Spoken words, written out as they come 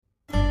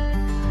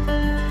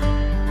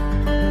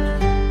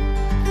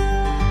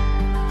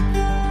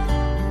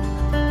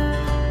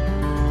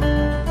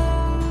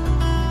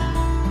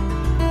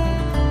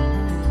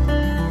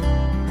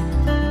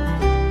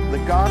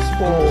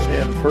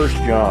First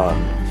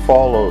John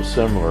follows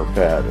similar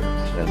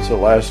patterns. And so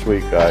last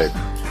week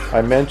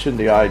I mentioned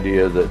the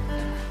idea that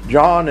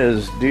John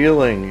is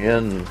dealing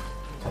in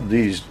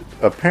these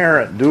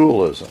apparent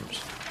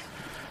dualisms.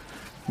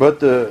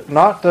 But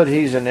not that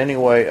he's in any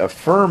way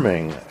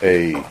affirming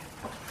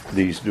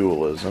these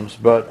dualisms,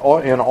 but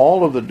in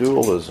all of the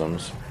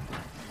dualisms,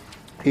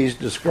 he's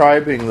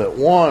describing that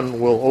one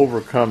will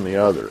overcome the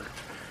other.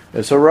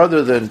 And so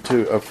rather than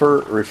to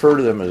refer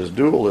to them as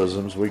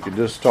dualisms, we could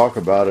just talk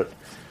about it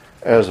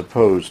as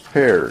opposed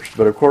pairs.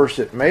 But of course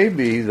it may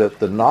be that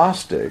the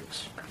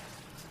Gnostics,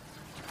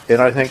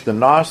 and I think the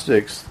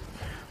Gnostics,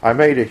 I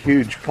made a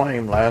huge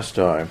claim last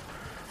time,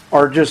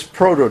 are just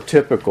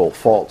prototypical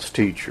false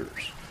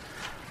teachers.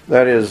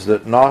 That is,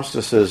 that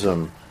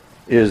Gnosticism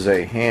is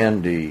a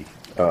handy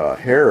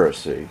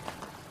heresy,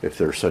 if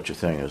there's such a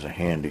thing as a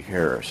handy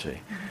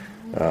heresy,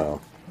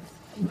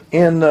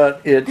 in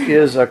that it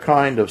is a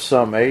kind of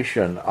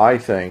summation, I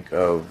think,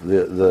 of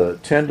the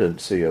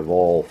tendency of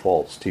all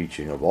false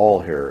teaching, of all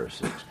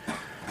heresies.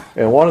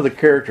 And one of the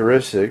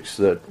characteristics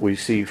that we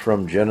see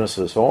from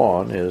Genesis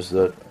on is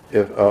that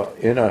if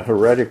in a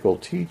heretical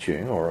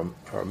teaching or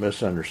a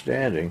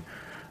misunderstanding,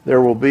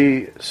 there will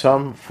be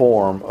some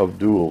form of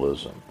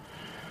dualism.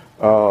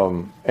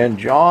 And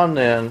John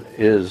then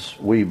is,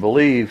 we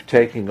believe,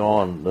 taking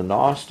on the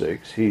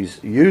Gnostics.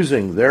 He's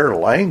using their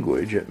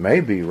language. It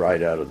may be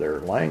right out of their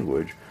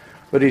language,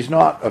 but he's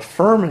not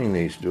affirming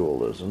these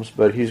dualisms,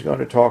 but he's going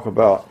to talk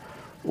about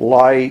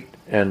light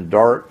and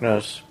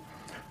darkness.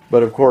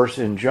 But of course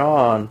in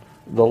John,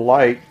 the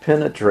light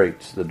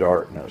penetrates the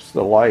darkness.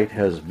 The light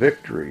has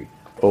victory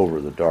over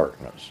the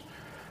darkness.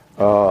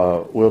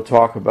 We'll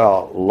talk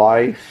about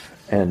life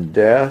and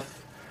death.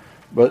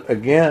 But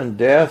again,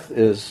 death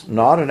is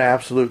not an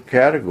absolute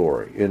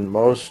category. In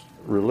most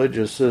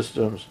religious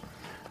systems,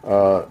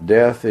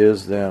 death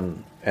is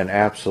then an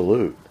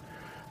absolute.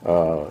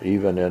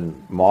 Even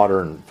in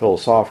modern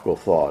philosophical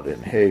thought,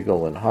 in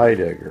Hegel and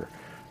Heidegger,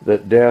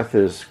 that death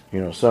is,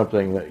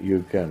 something that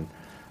you can,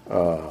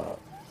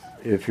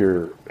 if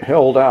you're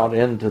held out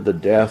into the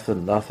death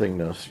and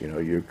nothingness,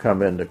 you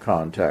come into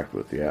contact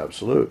with the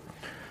absolute.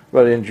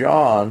 But in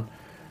John,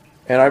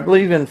 and I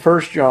believe in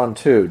 1 John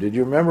 2. Did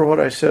you remember what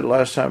I said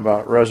last time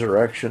about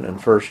resurrection in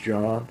 1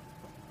 John?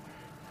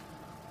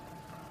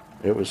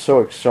 It was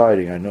so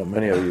exciting. I know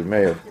many of you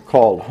may have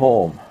called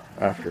home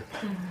after.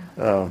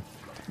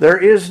 There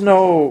is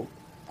no,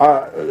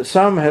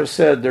 some have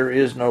said there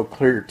is no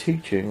clear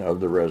teaching of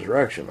the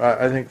resurrection.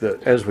 I think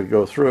that as we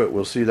go through it,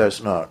 we'll see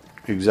that's not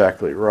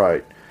exactly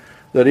right.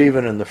 That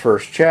even in the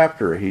first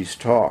chapter, he's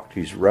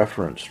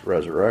referenced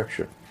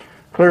resurrection.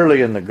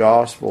 Clearly in the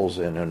Gospels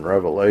and in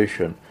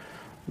Revelation,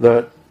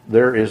 that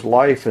there is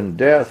life and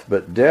death,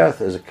 but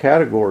death as a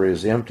category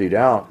is emptied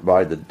out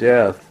by the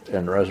death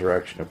and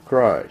resurrection of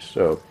Christ.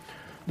 So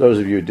those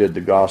of you who did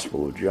the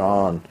Gospel of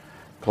John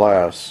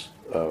class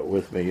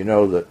with me, you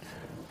know that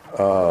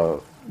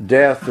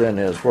death then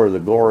is where the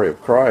glory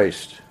of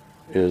Christ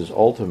is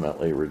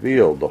ultimately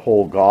revealed. The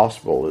whole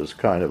Gospel is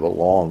kind of a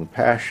long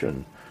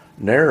passion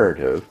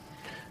narrative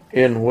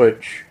in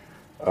which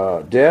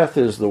death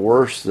is the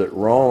worst that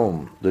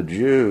Rome, the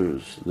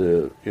Jews,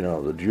 the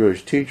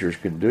Jewish teachers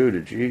could do to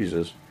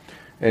Jesus,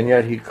 and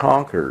yet he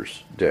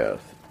conquers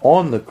death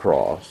on the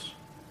cross,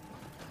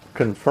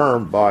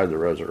 confirmed by the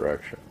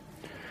resurrection.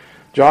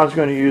 John's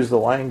going to use the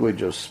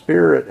language of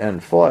spirit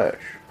and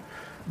flesh,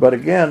 but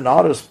again,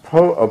 not as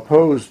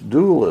opposed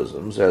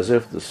dualisms, as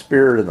if the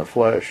spirit and the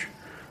flesh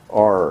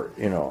are,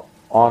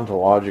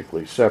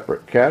 ontologically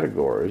separate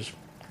categories,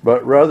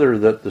 but rather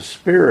that the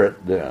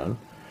spirit then,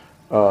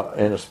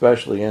 and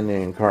especially in the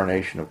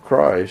incarnation of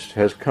Christ,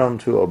 has come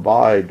to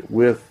abide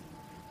with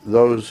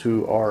those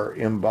who are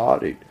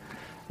embodied.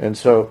 And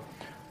so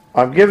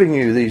I'm giving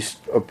you these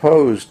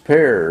opposed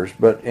pairs,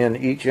 but in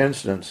each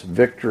instance,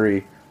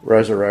 victory,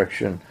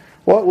 resurrection.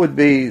 What would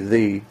be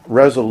the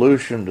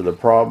resolution to the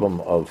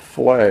problem of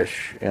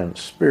flesh and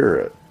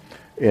spirit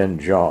in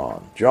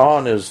John?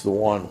 John is the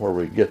one where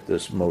we get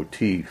this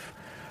motif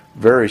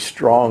very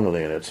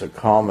strongly, and it's a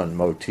common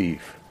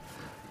motif.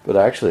 But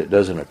actually it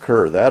doesn't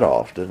occur that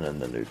often in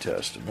the New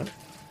Testament.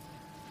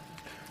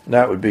 And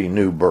that would be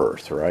new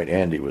birth, right?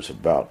 Andy was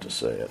about to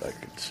say it. I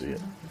could see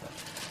it.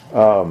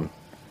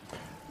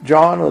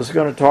 John was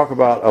going to talk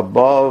about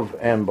above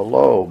and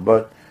below,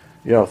 but,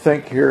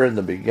 think here in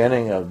the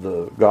beginning of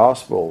the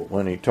Gospel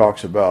when he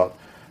talks about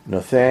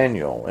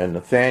Nathaniel, and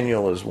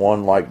Nathaniel is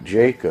one like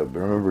Jacob.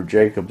 Remember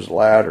Jacob's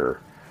ladder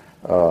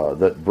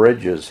that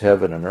bridges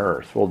heaven and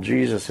earth. Well,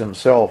 Jesus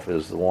himself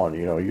is the one.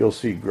 You'll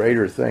see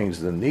greater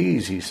things than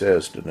these, he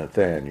says to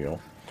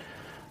Nathaniel.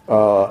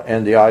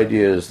 And the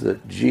idea is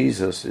that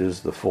Jesus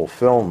is the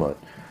fulfillment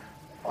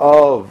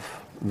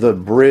of the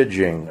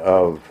bridging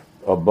of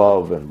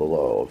above and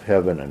below, of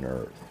heaven and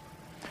earth.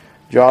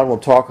 John will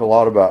talk a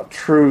lot about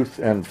truth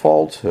and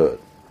falsehood.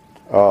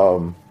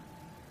 But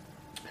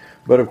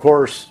of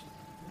course,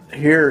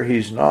 here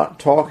he's not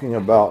talking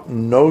about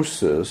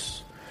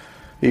gnosis.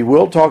 He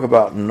will talk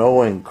about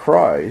knowing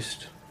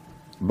Christ,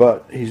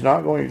 but he's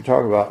not going to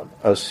talk about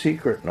a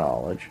secret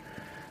knowledge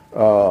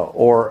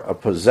or a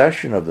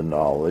possession of the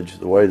knowledge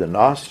the way the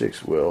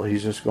Gnostics will.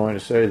 He's just going to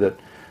say that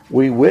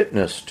we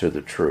witness to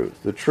the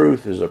truth. The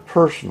truth is a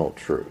personal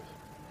truth.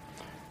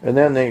 And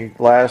then the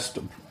last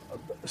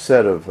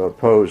set of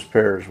opposed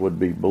pairs would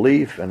be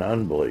belief and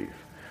unbelief.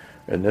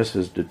 And this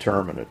is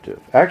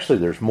determinative. Actually,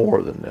 there's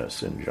more than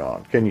this in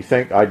John. Can you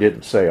think? I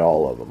didn't say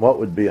all of them. What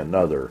would be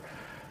another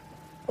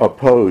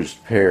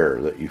opposed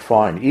pair that you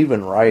find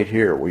even right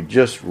here? We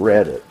just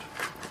read it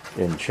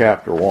in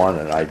chapter 1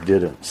 and I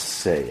didn't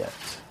say it.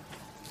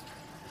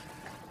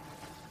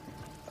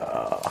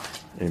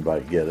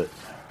 Anybody get it?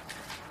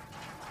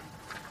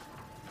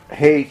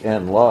 Hate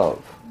and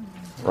love,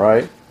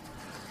 right?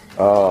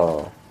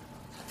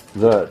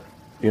 That,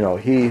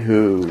 he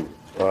who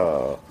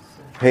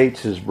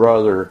hates his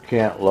brother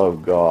can't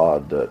love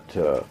God,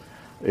 that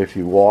if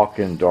you walk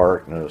in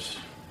darkness,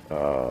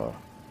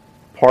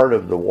 part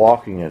of the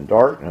walking in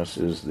darkness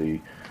is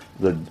the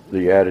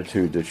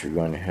attitude that you're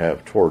going to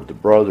have toward the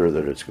brother,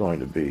 that it's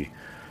going to be,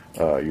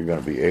 you're going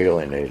to be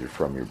alienated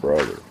from your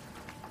brother.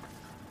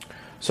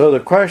 So the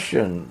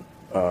question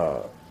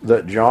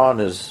that John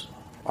is,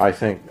 I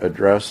think,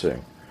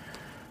 addressing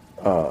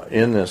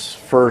in this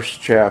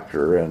first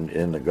chapter and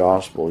in the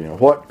gospel,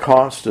 what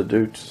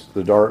constitutes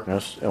the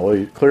darkness?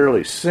 Well,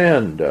 clearly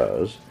sin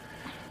does,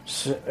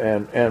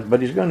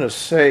 but he's going to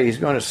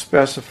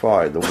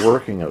specify the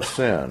working of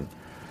sin,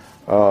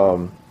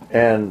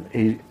 and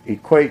he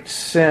equates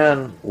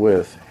sin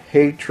with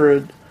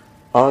hatred,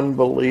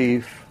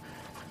 unbelief,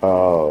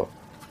 the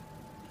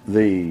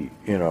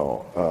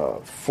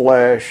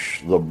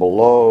flesh, the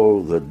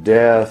blow, the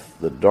death,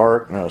 the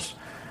darkness.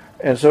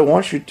 And so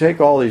once you take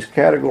all these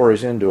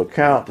categories into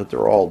account, that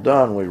they're all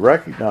done, we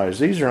recognize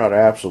these are not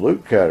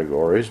absolute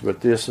categories, but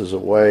this is a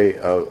way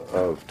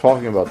of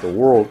talking about the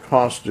world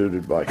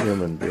constituted by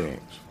human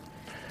beings.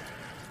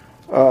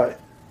 I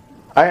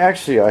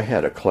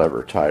had a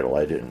clever title.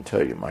 I didn't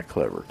tell you my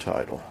clever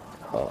title.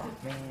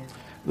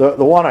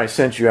 The one I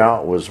sent you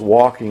out was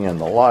Walking in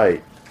the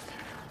Light,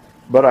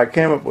 but I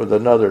came up with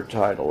another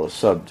title, a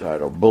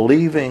subtitle,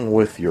 Believing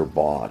with Your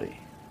Body.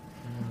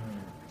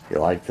 You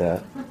like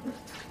that?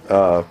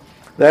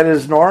 That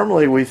is,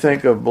 normally we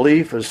think of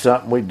belief as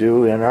something we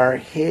do in our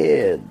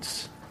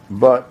heads.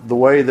 But the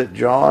way that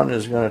John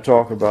is going to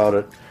talk about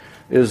it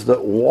is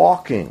that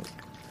walking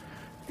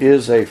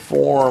is a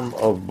form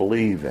of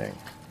believing.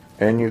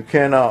 And you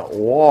cannot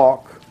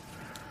walk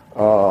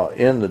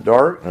in the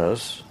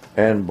darkness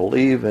and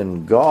believe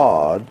in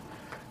God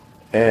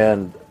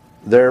and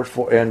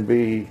therefore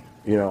be,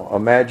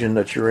 imagine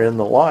that you're in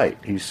the light.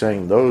 He's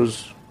saying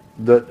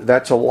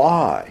that's a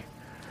lie.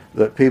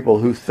 That people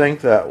who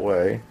think that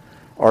way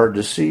are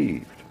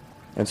deceived.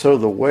 And so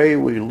the way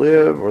we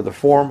live, or the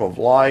form of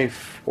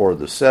life, or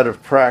the set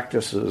of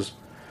practices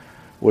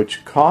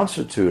which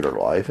constitute our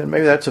life, and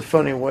maybe that's a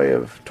funny way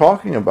of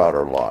talking about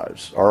our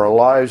lives. Are our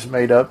lives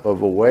made up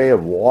of a way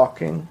of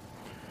walking,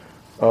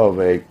 of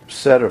a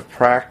set of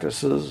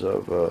practices,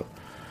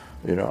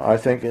 I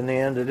think in the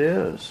end it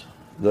is.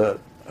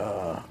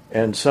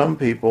 And some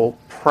people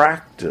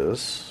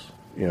practice,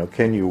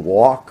 can you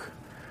walk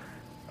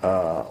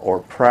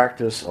or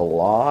practice a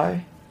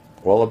lie?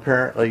 Well,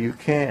 apparently you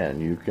can.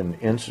 You can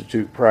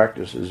institute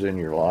practices in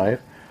your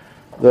life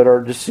that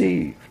are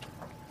deceived.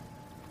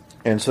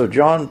 And so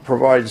John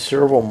provides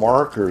several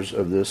markers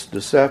of this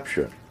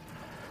deception.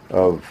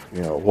 Of,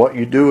 what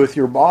you do with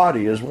your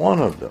body is one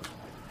of them.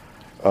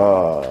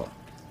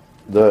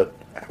 That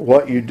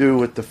what you do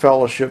with the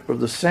fellowship of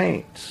the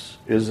saints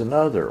is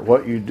another.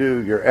 What you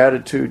do, your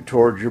attitude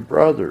towards your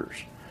brothers.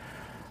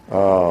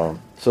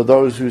 So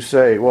those who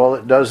say, well,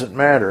 it doesn't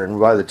matter, and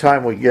by the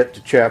time we get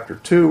to chapter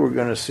 2, we're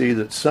going to see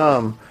that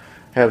some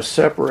have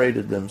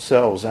separated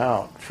themselves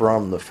out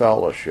from the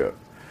fellowship.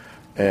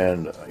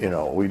 And,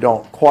 we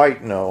don't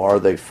quite know,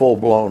 are they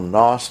full-blown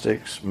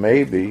Gnostics?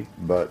 Maybe,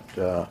 but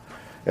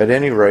at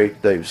any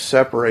rate, they've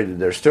separated.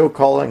 They're still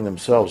calling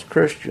themselves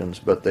Christians,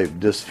 but they've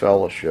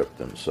disfellowshipped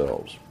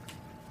themselves.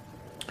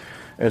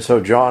 And so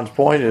John's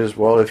point is,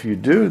 well, if you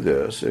do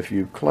this, if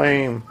you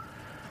claim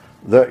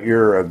that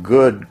you're a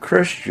good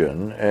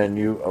Christian and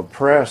you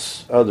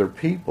oppress other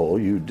people,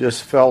 you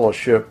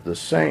disfellowship the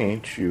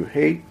saints, you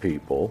hate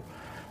people,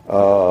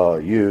 all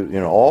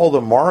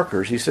the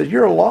markers, he said,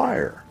 you're a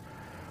liar.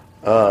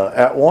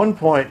 At one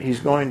point, he's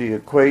going to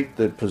equate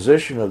the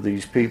position of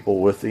these people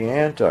with the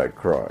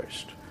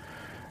Antichrist.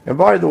 And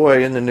by the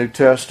way, in the New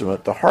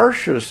Testament, the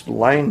harshest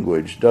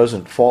language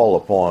doesn't fall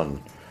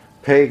upon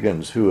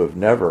pagans who have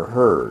never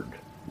heard.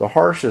 The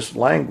harshest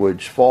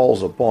language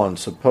falls upon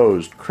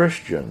supposed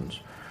Christians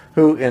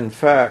who in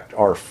fact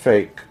are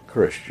fake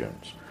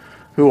Christians,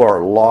 who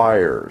are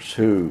liars,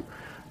 who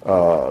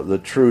the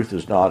truth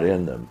is not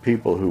in them,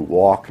 people who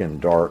walk in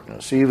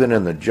darkness. Even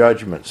in the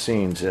judgment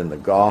scenes in the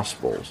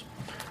Gospels,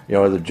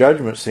 the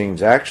judgment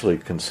scenes actually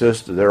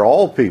they're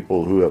all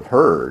people who have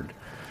heard,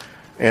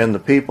 and the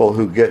people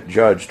who get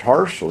judged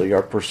harshly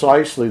are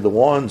precisely the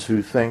ones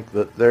who think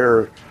that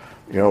they're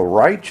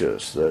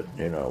righteous, that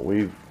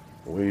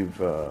we've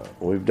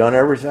done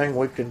everything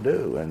we can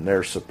do, and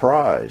they're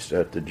surprised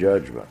at the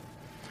judgment.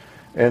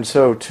 And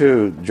so,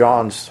 too,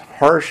 John's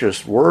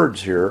harshest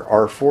words here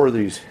are for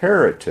these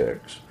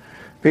heretics,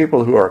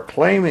 people who are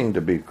claiming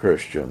to be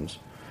Christians,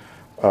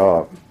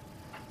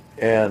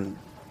 and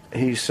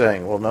he's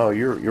saying, well, no,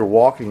 you're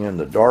walking in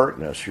the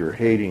darkness, you're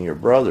hating your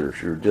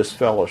brothers, you're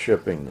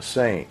disfellowshipping the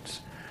saints,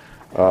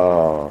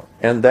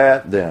 and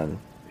that then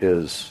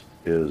is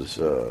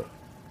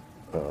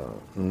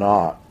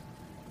not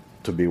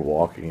to be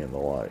walking in the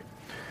light.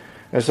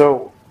 And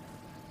so,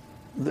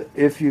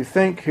 if you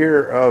think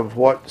here of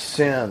what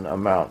sin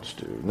amounts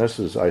to, and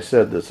I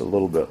said this a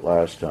little bit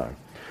last time,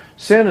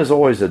 sin is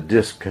always a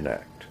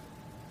disconnect.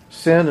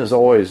 Sin is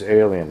always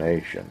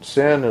alienation.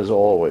 Sin is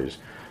always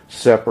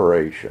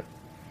separation.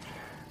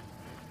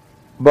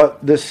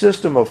 But this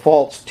system of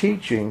false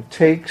teaching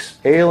takes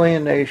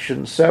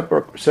alienation,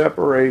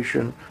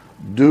 separation,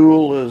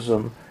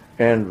 dualism,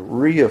 and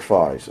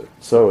reifies it.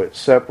 So it's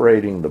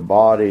separating the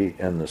body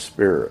and the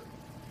spirit.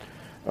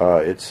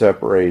 It's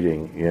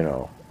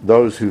separating,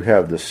 those who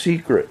have the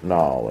secret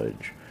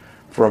knowledge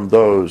from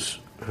those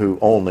who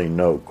only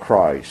know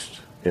Christ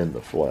in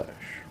the flesh.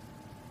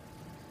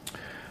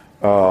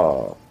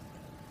 So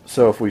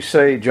if we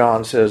say,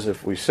 John says,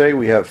 if we say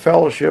we have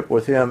fellowship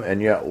with him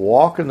and yet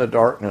walk in the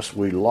darkness,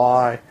 we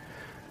lie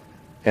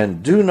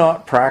and do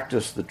not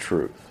practice the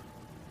truth.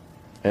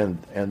 And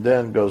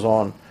then goes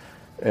on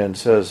and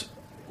says,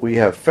 we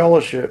have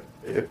fellowship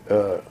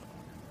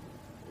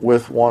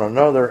with one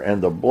another,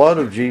 and the blood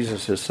of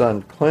Jesus, his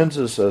Son,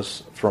 cleanses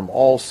us from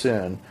all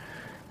sin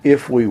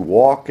if we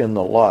walk in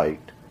the light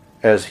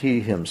as he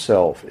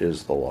himself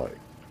is the light.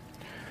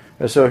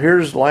 And so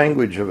here's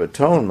language of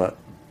atonement,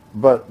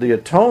 but the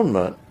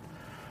atonement,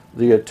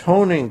 the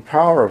atoning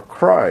power of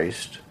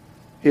Christ,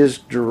 is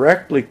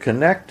directly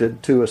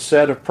connected to a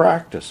set of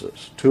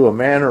practices, to a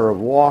manner of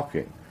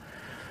walking.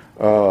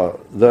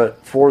 That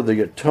for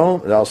the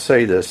atonement, I'll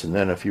say this, and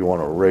then if you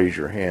want to raise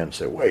your hand and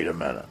say, wait a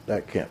minute,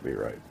 that can't be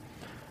right.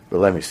 But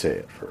let me say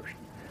it first.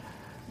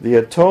 The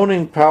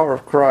atoning power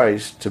of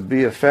Christ to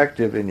be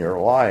effective in your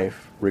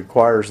life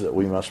requires that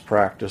we must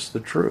practice the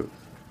truth.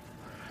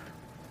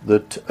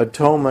 The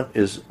atonement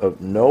is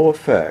of no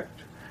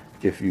effect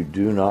if you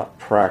do not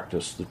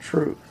practice the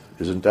truth.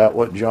 Isn't that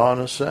what John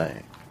is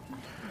saying?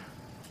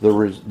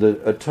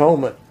 The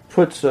atonement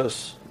puts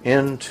us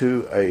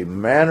into a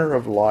manner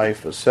of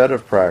life, a set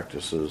of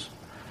practices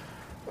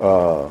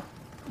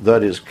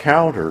that is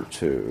counter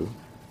to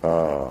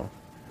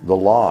the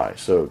lie.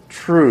 So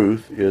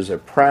truth is a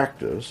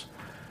practice,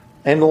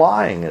 and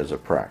lying is a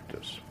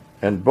practice.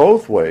 And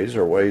both ways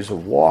are ways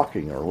of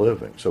walking or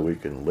living. So we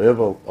can live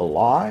a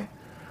lie,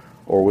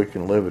 or we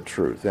can live a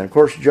truth. And of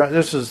course,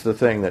 this is the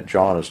thing that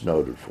John is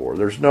noted for.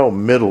 There's no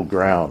middle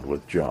ground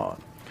with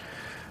John.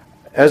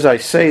 As I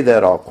say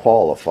that, I'll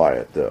qualify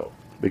it, though.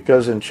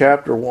 Because in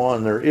chapter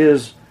 1, there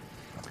is,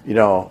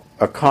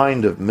 a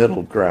kind of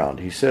middle ground.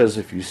 He says,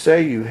 if you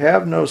say you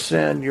have no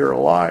sin, you're a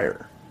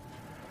liar.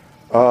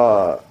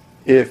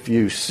 If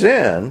you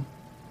sin,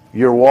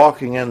 you're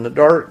walking in the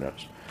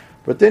darkness.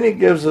 But then he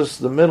gives us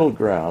the middle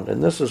ground,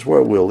 and this is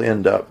where we'll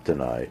end up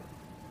tonight.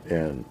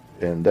 And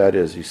that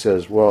is, he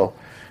says, well,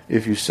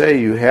 if you say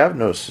you have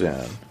no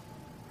sin,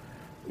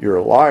 you're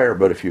a liar,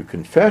 but if you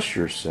confess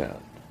your sin,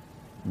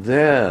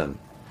 then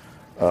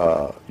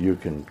you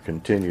can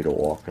continue to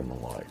walk in the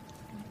light.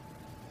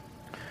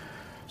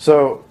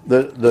 So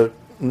the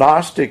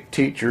Gnostic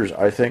teachers,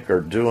 I think,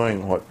 are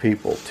doing what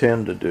people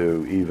tend to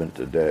do even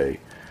today.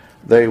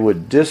 They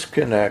would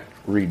disconnect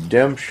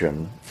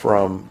redemption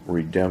from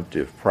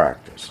redemptive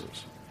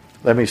practices.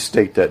 Let me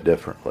state that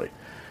differently.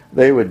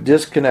 They would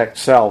disconnect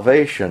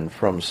salvation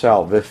from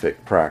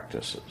salvific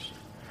practices.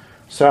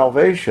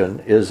 Salvation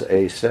is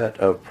a set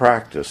of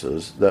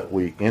practices that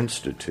we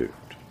institute.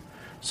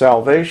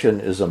 Salvation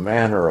is a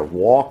manner of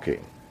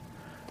walking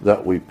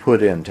that we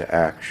put into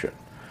action.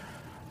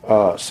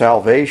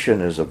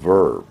 Salvation is a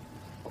verb.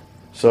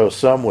 So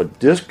some would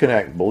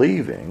disconnect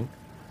believing.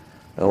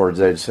 In other words,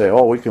 they'd say,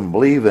 oh, we can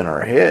believe in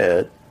our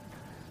head,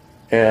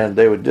 and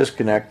they would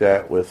disconnect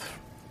that with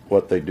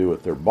what they do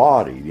with their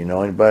body. Do you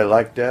know anybody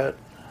like that?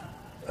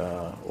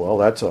 Well,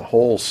 that's a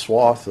whole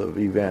swath of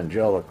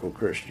evangelical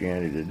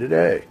Christianity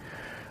today.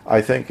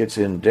 I think it's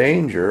in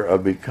danger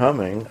of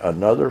becoming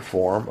another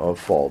form of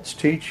false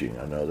teaching,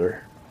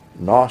 another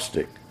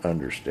Gnostic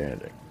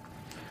understanding.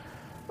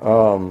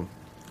 And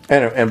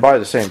by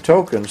the same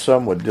token,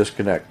 some would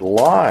disconnect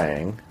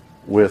lying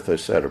with a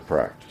set of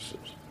practices.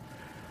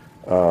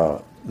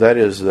 That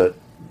is that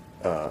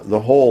the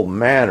whole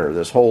manner,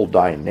 this whole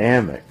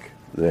dynamic,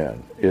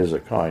 then, is a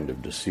kind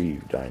of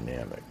deceived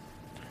dynamic.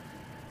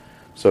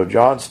 So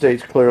John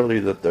states clearly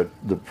that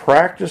the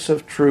practice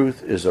of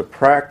truth is a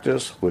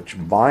practice which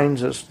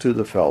binds us to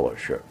the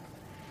fellowship.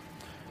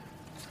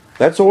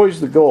 That's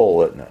always the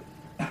goal, isn't it?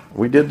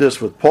 We did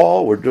this with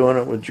Paul, we're doing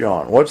it with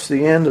John. What's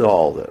the end of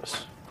all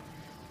this?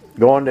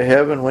 Going to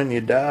heaven when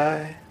you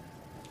die?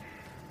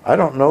 I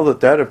don't know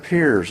that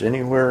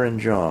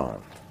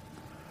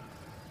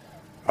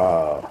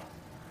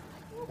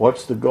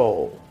What's the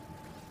goal?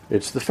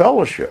 It's the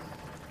fellowship.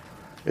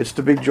 It's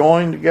to be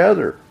joined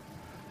together.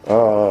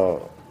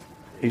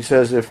 He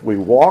says, if we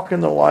walk in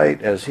the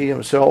light as he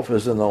himself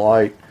is in the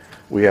light,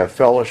 we have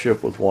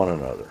fellowship with one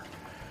another.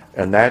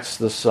 And that's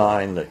the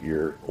sign that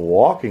you're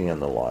walking in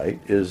the light,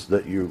 is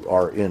that you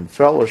are in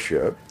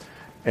fellowship.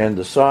 And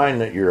the sign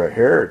that you're a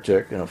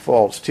heretic and a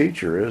false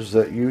teacher is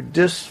that you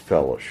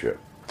disfellowship.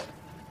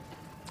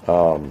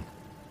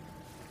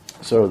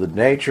 So the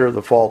nature of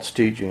the false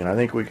teaching, and I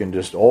think we can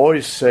just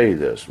always say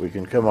this, we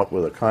can come up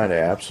with a kind of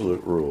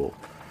absolute rule,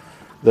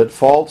 that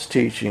false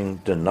teaching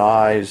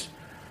denies,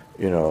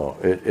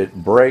 it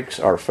breaks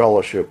our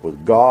fellowship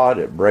with God,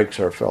 it breaks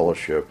our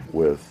fellowship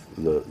with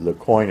the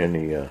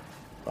koinonia,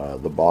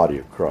 the body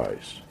of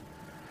Christ.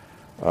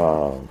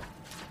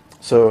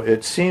 So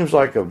it seems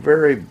like a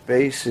very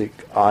basic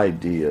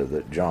idea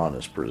that John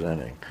is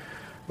presenting.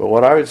 But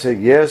what I would say,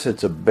 yes,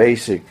 it's a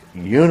basic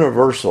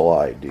universal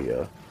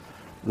idea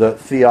that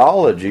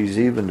theologies,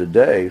 even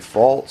today,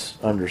 false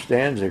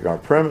understandings are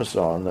premised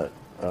on that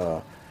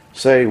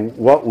say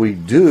what we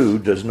do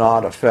does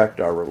not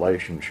affect our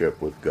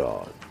relationship with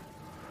God.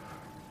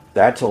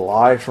 That's a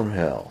lie from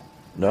hell.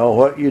 No,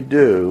 what you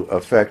do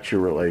affects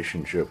your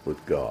relationship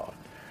with God.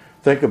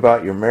 Think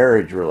about your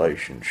marriage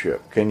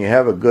relationship. Can you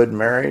have a good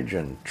marriage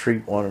and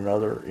treat one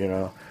another, in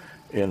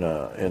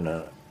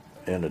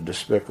a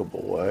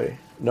despicable way?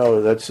 No,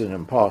 that's an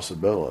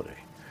impossibility.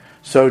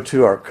 So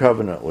too our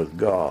covenant with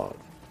God.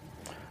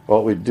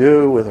 What we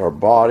do with our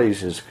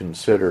bodies is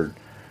considered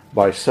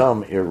by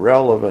some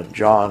irrelevant.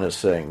 John is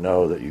saying,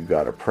 no, that you've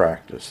got to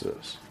practice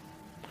this.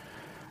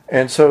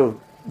 And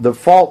so the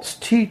false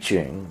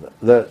teaching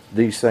that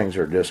these things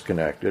are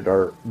disconnected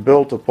are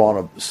built upon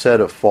a set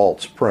of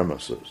false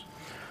premises.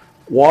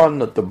 One,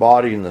 that the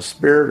body and the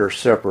spirit are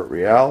separate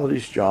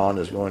realities. John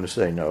is going to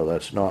say, no,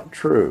 that's not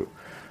true.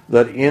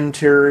 That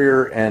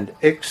interior and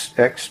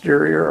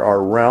exterior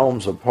are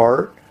realms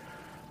apart.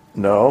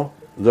 No,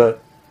 that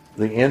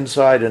the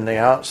inside and the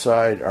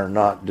outside are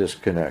not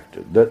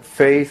disconnected. That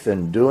faith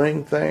and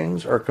doing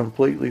things are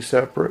completely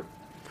separate.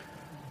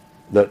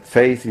 That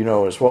faith,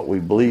 is what we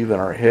believe in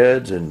our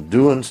heads, and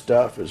doing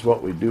stuff is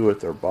what we do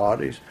with our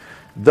bodies.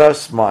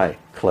 Thus, my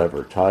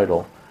clever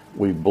title,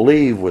 we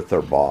believe with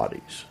our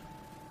bodies.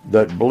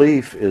 That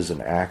belief is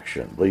an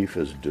action. Belief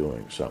is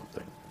doing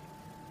something.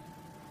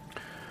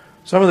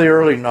 Some of the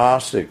early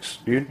Gnostics,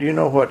 do you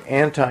know what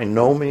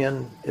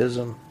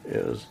antinomianism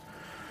is?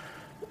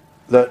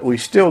 That we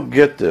still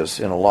get this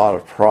in a lot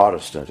of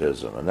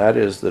Protestantism, and that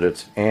is that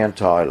it's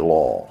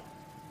anti-law.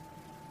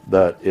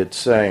 That it's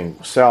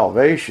saying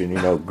salvation,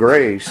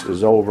 grace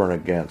is over and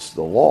against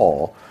the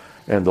law,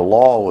 and the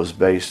law was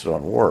based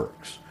on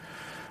works.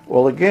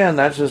 Well, again,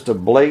 that's just a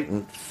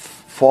blatant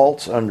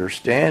false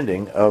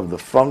understanding of the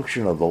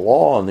function of the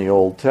law in the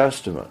Old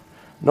Testament.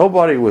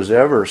 Nobody was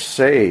ever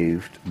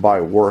saved by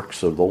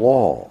works of the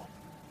law.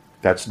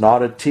 That's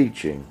not a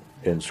teaching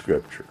in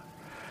Scripture.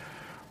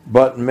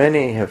 But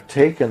many have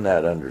taken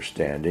that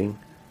understanding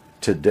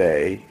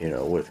today,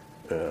 with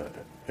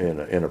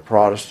in a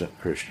Protestant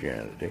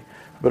Christianity.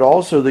 But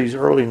also these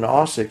early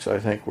Gnostics, I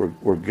think,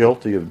 were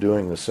guilty of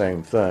doing the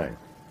same thing.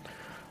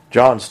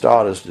 John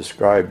Stott has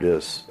described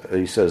this.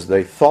 He says,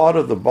 they thought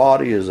of the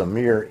body as a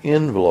mere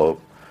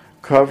envelope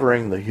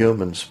covering the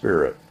human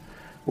spirit,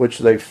 which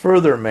they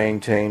further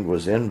maintained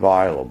was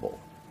inviolable.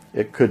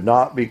 It could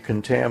not be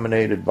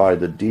contaminated by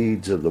the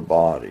deeds of the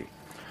body.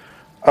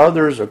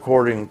 Others,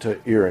 according to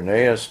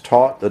Irenaeus,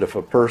 taught that if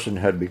a person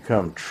had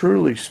become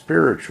truly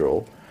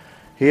spiritual,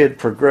 he had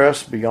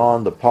progressed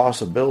beyond the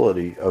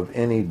possibility of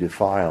any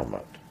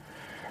defilement.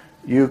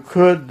 You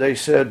could, they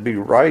said, be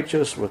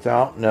righteous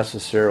without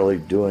necessarily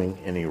doing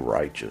any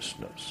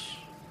righteousness.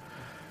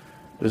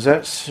 Does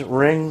that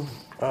ring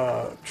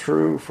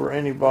true for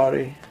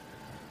anybody?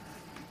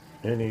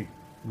 Any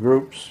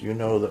groups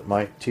that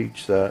might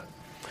teach that?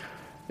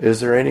 Is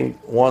there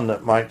anyone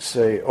that might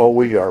say, oh,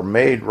 we are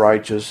made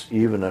righteous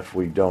even if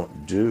we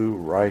don't do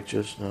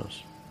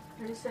righteousness?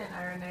 Are you saying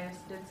Irenaeus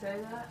did say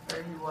that,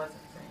 or he wasn't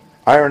saying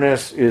that?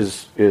 Irenaeus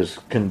is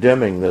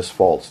condemning this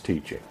false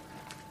teaching.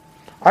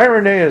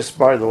 Irenaeus,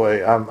 by the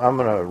way, I'm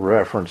going to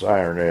reference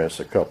Irenaeus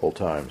a couple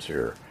times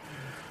here.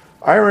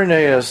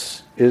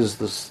 Irenaeus is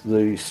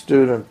the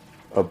student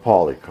of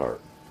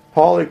Polycarp.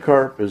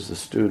 Polycarp is the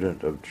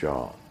student of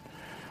John.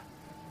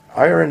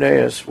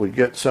 Irenaeus would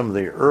get some of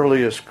the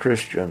earliest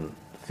Christian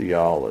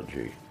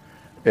theology,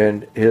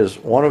 and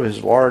one of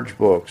his large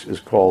books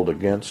is called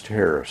Against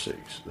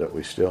Heresies, that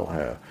we still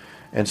have.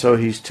 And so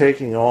he's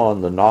taking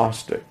on the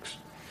Gnostics.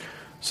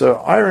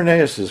 So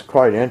Irenaeus is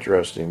quite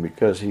interesting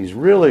because he's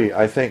really,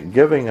 I think,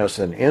 giving us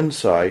an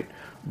insight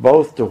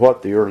both to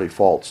what the early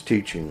false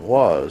teaching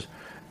was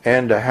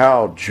and to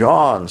how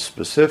John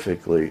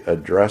specifically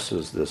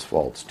addresses this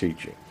false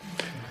teaching.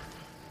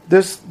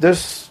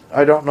 This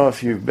I don't know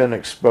if you've been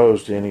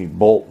exposed to any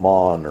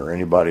Bultmann or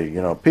anybody,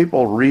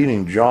 people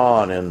reading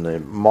John in the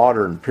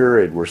modern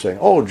period were saying,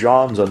 oh,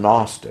 John's a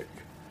Gnostic.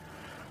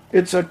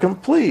 It's a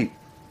complete,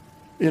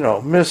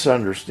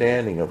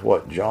 misunderstanding of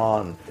what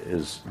John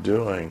is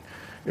doing.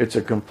 It's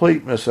a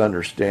complete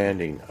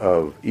misunderstanding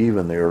of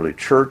even the early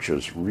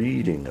church's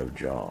reading of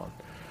John.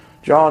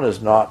 John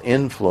is not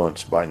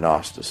influenced by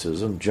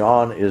Gnosticism.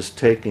 John is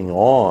taking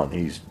on,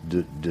 he's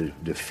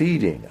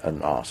defeating a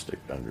Gnostic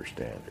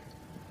understanding.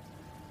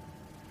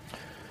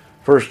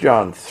 1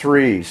 John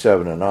 3,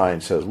 7 and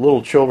 9 says,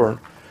 little children,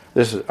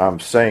 I'm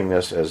saying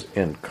this as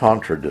in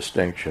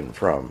contradistinction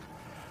from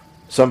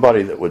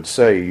somebody that would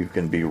say you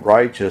can be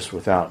righteous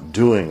without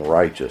doing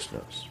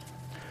righteousness.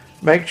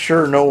 Make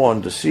sure no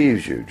one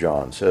deceives you,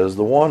 John says.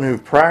 The one who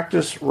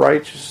practices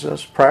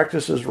righteousness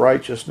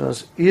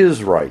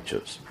is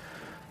righteous,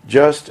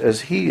 just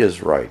as he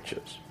is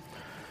righteous.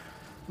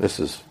 This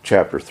is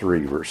chapter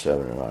 3, verse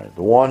 7 and 9.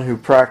 The one who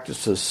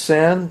practices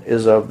sin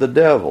is of the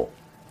devil,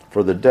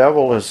 for the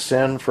devil has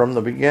sinned from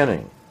the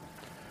beginning.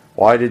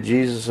 Why did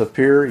Jesus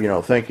appear?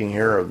 Thinking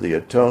here of the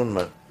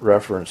atonement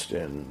referenced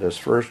in this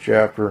first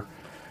chapter.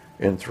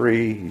 In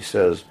 3, he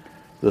says,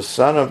 the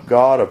Son of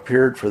God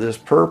appeared for this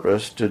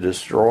purpose, to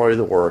destroy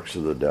the works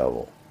of the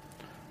devil.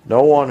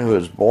 No one who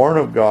is born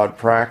of God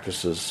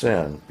practices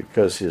sin,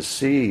 because his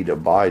seed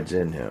abides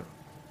in him.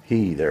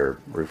 He, they're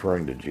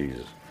referring to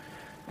Jesus.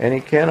 And he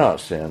cannot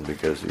sin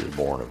because he is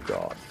born of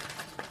God.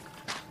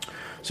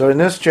 So in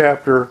this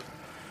chapter,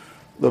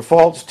 the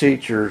false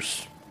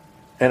teachers,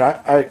 and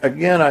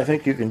I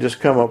think you can just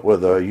come up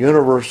with a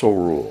universal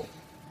rule.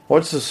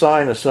 What's the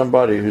sign of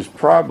somebody who's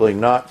probably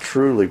not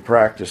truly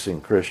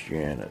practicing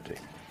Christianity?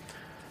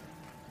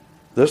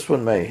 This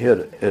one may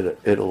hit it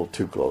a little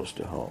too close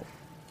to home.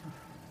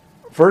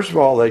 First of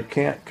all, they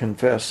can't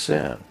confess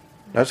sin.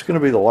 That's going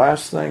to be the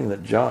last thing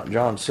that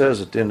John says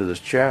at the end of this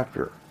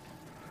chapter.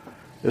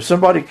 If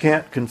somebody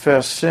can't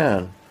confess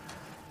sin,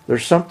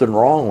 there's something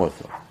wrong with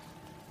them.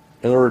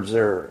 In other words,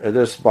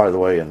 this, by the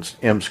way, in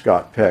M.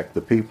 Scott Peck,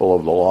 The People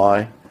of the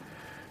Lie,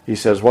 he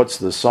says, what's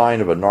the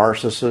sign of a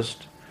narcissist?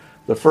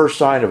 The first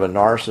sign of a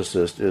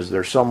narcissist is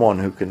there's someone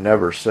who can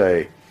never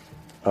say,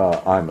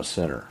 I'm a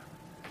sinner.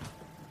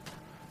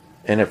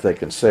 And if they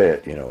can say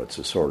it, it's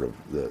a sort of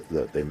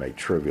that they may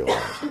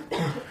trivialize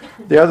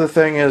it. The other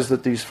thing is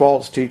that these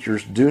false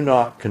teachers do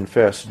not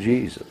confess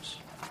Jesus.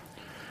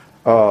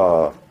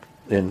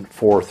 In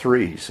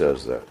 4:3 he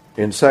says that.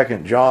 In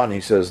 2 John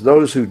he says,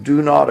 those who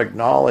do not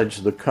acknowledge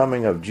the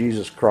coming of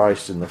Jesus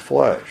Christ in the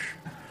flesh,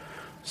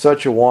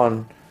 such a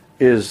one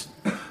is,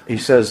 he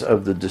says,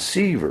 of the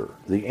deceiver,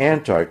 the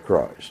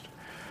Antichrist.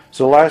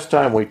 So last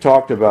time we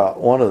talked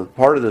about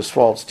part of this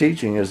false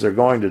teaching is they're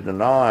going to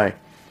deny,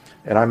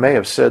 and I may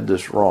have said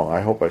this wrong.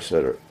 I hope I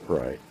said it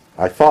right.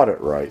 I thought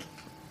it right.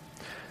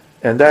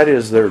 And that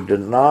is they're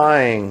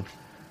denying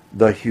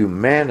the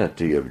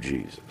humanity of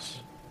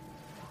Jesus.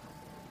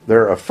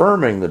 They're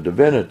affirming the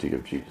divinity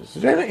of Jesus.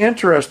 It's an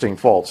interesting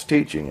false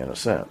teaching in a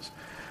sense,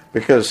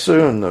 because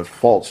soon the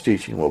false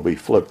teaching will be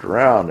flipped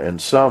around and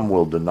some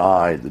will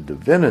deny the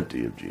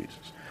divinity of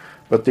Jesus.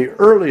 But the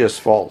earliest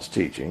false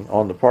teaching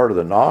on the part of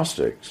the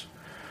Gnostics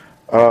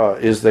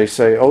is they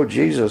say,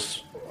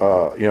 Jesus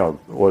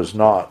was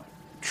not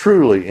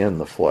truly in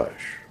the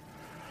flesh.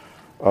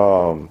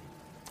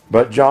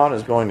 But John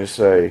is going to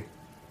say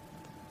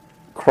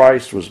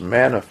Christ was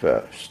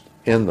manifest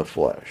in the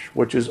flesh,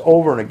 which is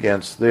over and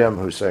against them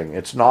who are saying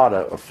it's not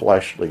a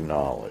fleshly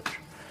knowledge.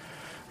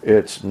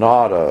 It's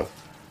not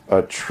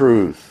a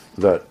truth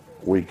that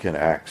we can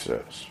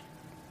access.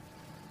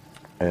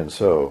 And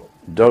so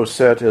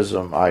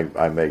Docetism,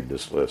 I made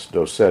this list,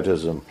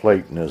 Docetism,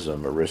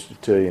 Platonism,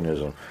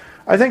 Aristotelianism.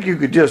 I think you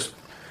could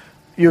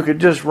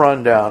just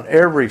run down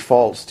every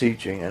false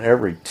teaching and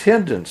every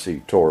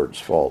tendency towards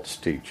false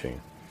teaching,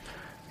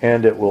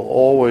 and it will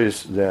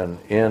always then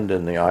end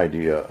in the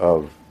idea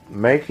of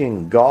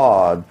making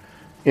God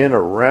in a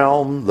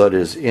realm that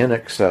is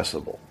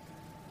inaccessible,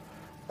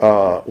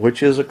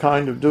 which is a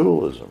kind of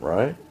dualism,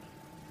 right?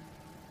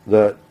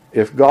 That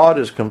if God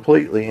is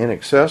completely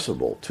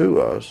inaccessible to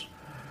us,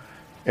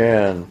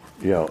 and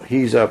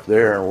He's up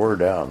there and we're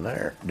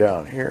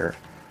down here,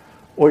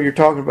 well, you're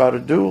talking about a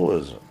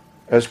dualism.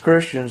 As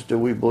Christians, do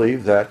we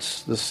believe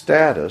that's the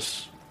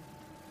status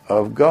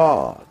of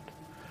God?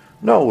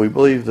 No, we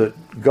believe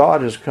that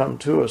God has come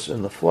to us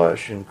in the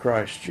flesh in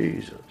Christ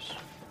Jesus.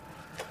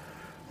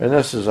 And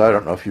this is, I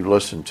don't know if you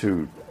listened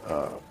to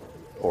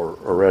or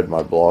read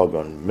my blog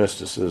on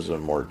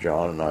mysticism, or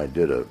John and I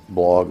did a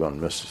blog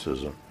on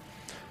mysticism,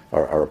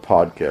 or a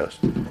podcast.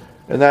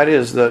 And that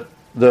is that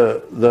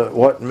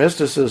what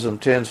mysticism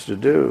tends to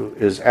do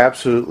is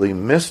absolutely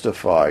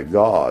mystify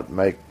God,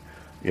 make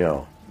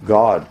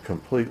God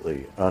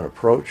completely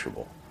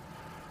unapproachable.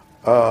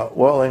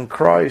 Well, in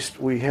Christ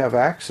we have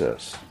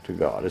access to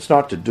God. It's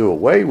not to do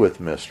away with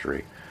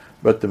mystery,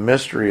 but the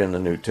mystery in the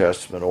New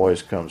Testament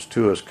always comes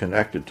to us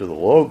connected to the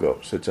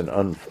Logos. It's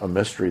a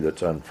mystery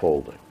that's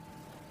unfolding.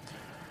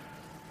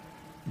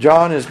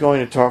 John is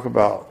going to talk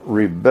about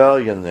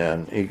rebellion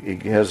then. He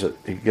gives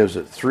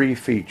it three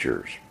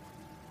features.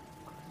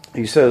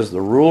 He says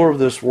the ruler of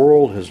this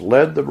world has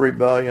led the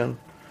rebellion.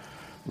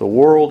 The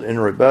world in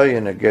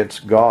rebellion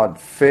against God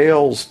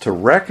fails to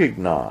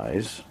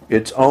recognize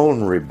its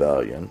own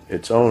rebellion,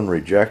 its own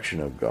rejection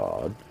of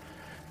God,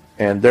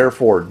 and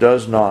therefore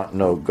does not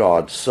know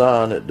God's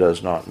Son. It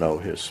does not know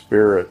His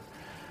Spirit.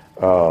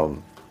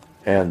 And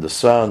the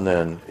Son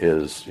then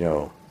is,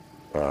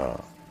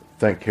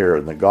 think here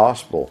in the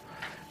gospel,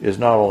 is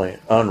not only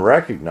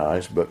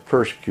unrecognized, but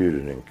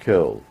persecuted and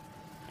killed.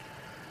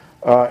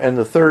 And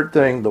the third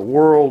thing, the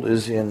world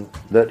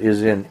that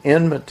is in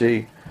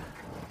enmity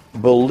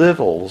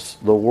belittles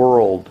the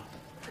world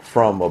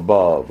from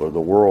above, or the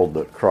world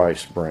that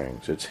Christ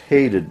brings. It's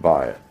hated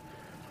by it.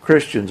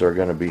 Christians are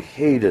going to be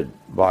hated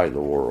by the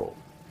world.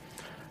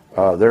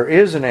 There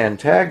is an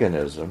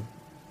antagonism,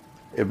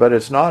 but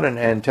it's not an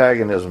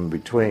antagonism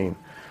between,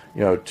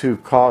 two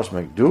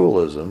cosmic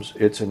dualisms.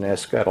 It's an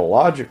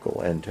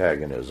eschatological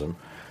antagonism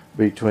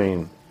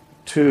between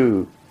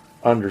two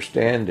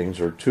understandings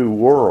or two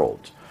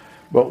worlds.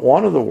 But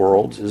one of the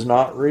worlds is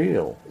not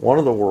real. One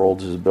of the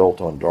worlds is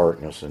built on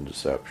darkness and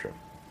deception.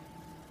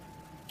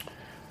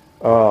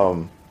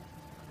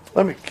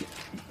 Let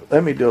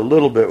me do a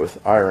little bit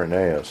with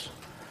Irenaeus.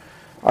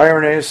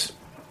 Irenaeus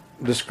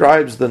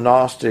describes the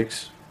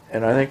Gnostics,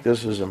 and I think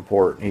this is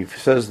important. He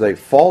says they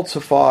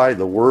falsify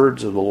the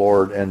words of the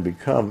Lord and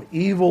become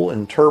evil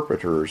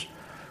interpreters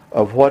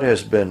of what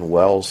has been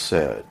well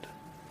said.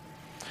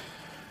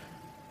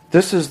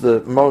 This is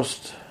the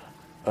most,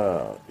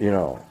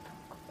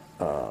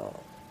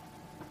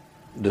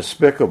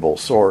 despicable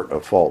sort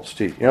of false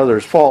teaching.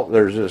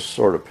 There's this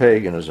sort of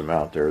paganism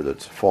out there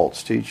that's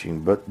false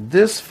teaching, but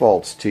this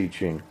false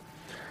teaching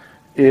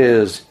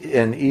is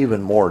an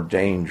even more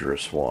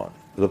dangerous one.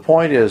 The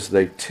point is,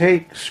 they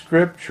take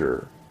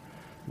Scripture,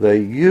 they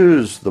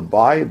use the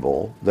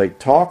Bible, they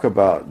talk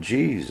about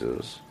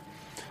Jesus,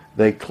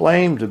 they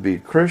claim to be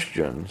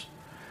Christians,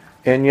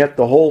 and yet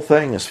the whole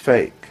thing is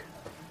fake.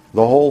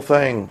 The whole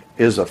thing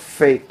is a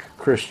fake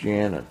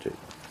Christianity.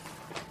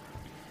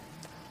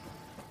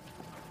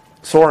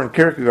 Soren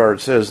Kierkegaard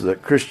says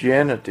that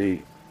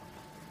Christianity,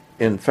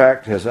 in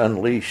fact, has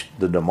unleashed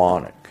the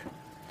demonic.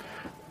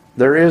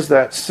 There is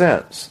that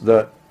sense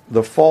that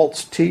the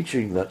false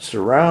teaching that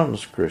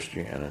surrounds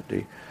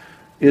Christianity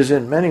is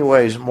in many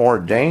ways more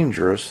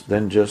dangerous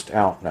than just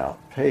out-and-out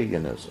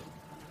paganism,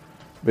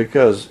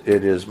 because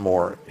it is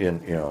more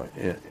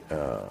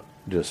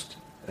just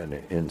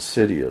an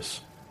insidious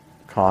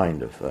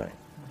kind of thing.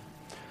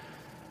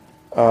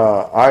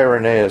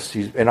 Irenaeus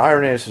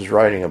is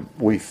writing,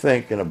 we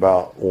think, in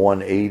about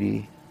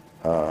 180.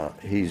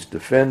 He's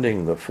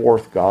defending the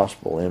fourth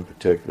gospel in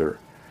particular.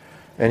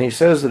 And he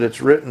says that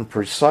it's written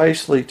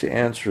precisely to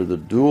answer the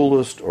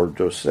dualist or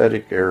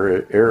docetic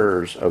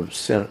errors of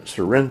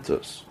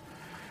Cerinthus.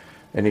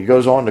 And he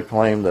goes on to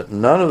claim that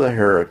none of the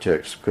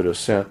heretics could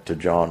assent to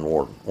John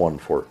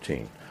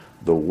 1:14.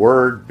 The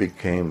Word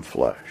became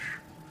flesh.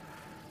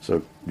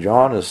 So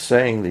John is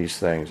saying these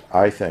things,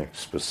 I think,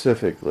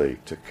 specifically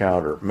to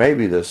counter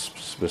maybe this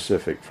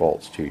specific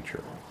false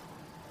teacher.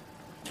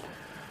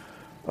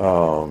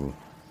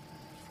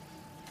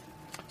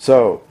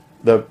 So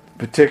the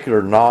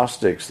particular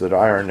Gnostics that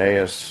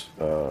Irenaeus,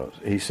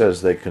 he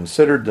says they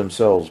considered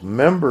themselves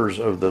members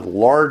of the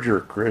larger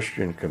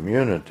Christian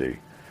community,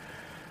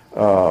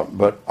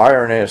 but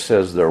Irenaeus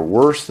says they're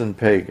worse than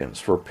pagans.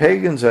 For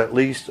pagans at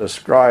least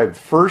ascribed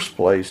first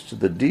place to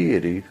the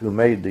deity who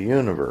made the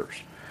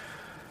universe.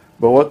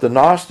 But what the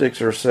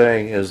Gnostics are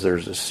saying is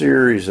there's a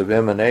series of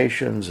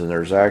emanations, and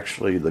there's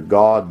actually the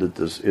God that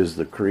this is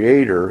the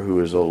creator, who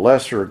is a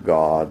lesser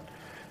God,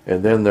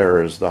 and then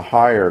there is the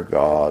higher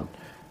God.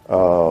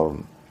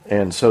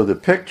 And so the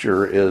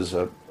picture is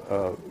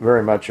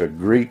very much a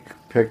Greek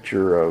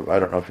picture of, I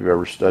don't know if you've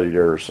ever studied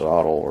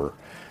Aristotle, or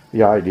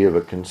the idea of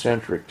a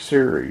concentric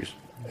series.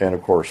 And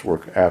of course, we're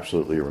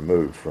absolutely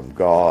removed from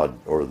God,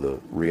 or the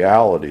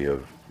reality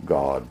of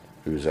God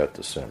who's at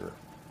the center.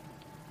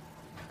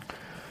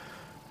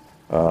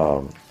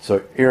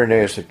 So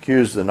Irenaeus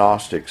accused the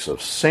Gnostics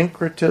of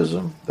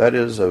syncretism, that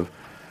is,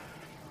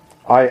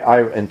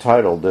 I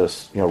entitled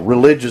this,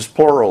 religious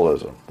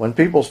pluralism. When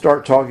people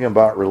start talking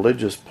about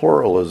religious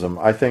pluralism,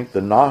 I think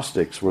the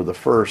Gnostics were the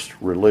first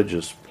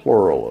religious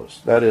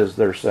pluralists. That is,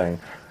 they're saying,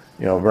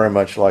 very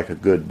much like a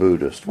good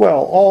Buddhist,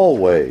 well, all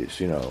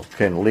ways,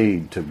 can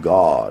lead to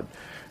God.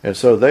 And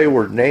so they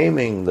were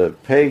naming the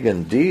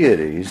pagan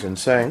deities and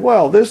saying,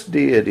 well, this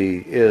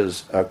deity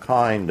is a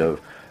kind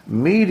of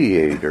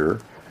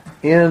mediator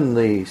in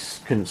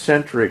these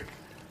concentric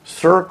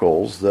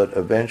circles that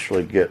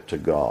eventually get to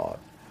God.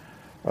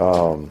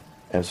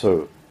 And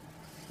so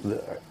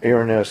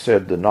Irenaeus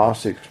said the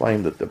Gnostics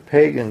claimed that the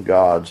pagan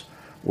gods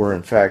were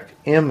in fact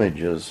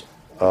images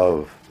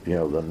of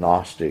the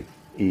Gnostic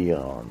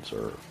eons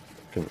or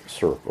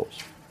circles.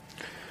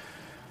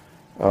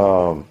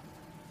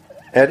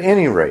 At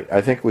any rate,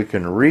 I think we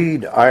can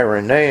read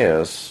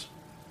Irenaeus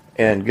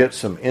and get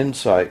some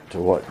insight to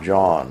what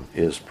John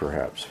is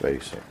perhaps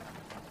facing.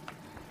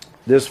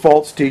 This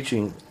false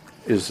teaching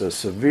is a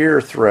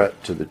severe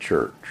threat to the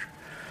church.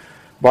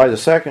 By the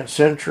 2nd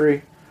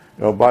century,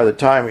 by the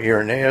time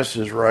Irenaeus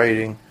is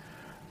writing,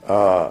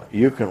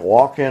 you can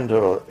walk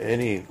into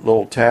any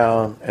little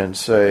town and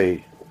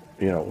say,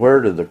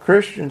 where do the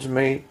Christians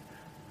meet?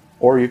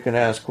 Or you can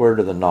ask, where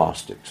do the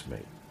Gnostics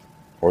meet?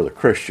 Or the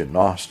Christian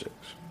Gnostics.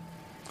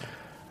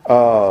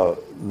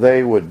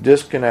 They would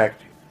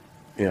disconnect,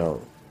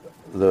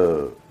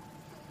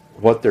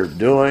 what they're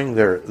doing.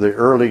 The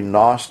early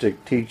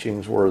Gnostic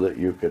teachings were that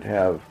you could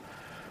have,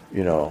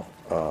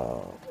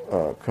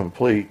 a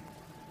complete,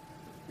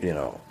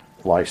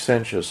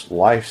 licentious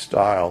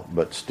lifestyle,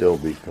 but still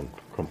be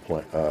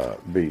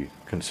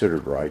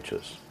considered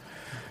righteous.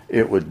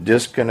 It would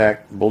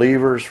disconnect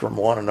believers from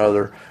one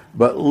another,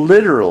 but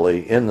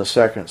literally in the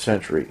 2nd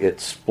century,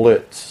 it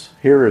splits.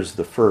 Here is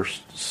the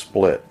first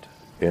split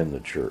in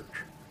the church.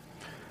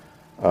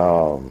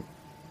 And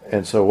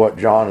so what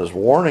John is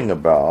warning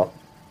about,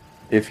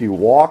 if you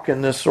walk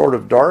in this sort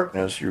of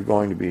darkness, you're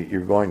going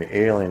to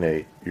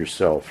alienate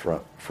yourself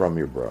from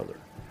your brother.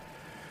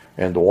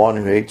 And the one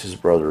who hates his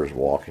brother is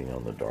walking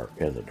in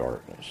the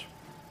darkness.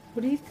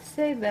 Would you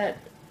say that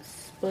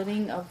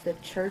splitting of the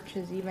church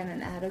is even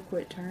an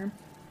adequate term?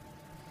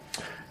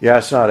 Yeah,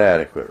 it's not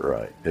adequate,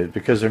 right?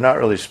 Because they're not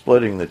really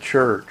splitting the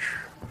church.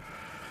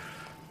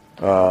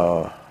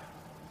 And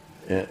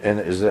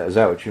is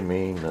that what you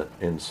mean? That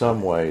in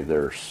some way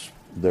they're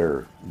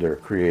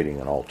creating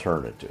an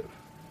alternative?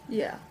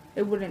 Yeah,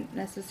 it wouldn't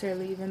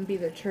necessarily even be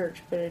the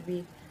church, but it'd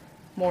be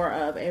more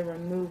of a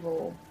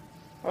removal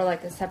or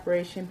like a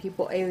separation,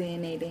 people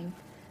alienating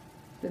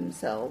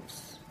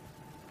themselves.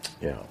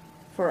 Yeah.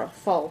 For a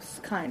false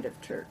kind of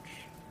church.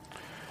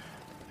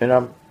 And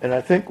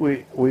I think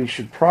we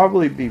should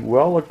probably be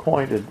well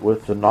acquainted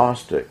with the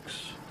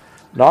Gnostics,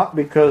 not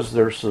because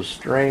they're so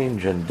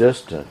strange and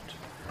distant,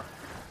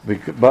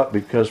 but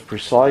because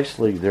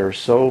precisely they're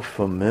so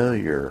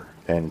familiar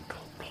and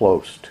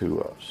close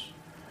to us.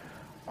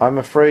 I'm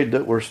afraid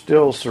that we're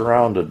still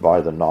surrounded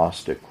by the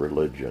Gnostic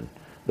religion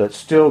that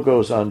still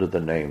goes under the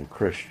name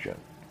Christian.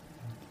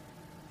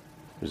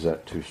 Is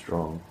that too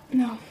strong?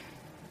 No.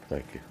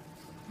 Thank you.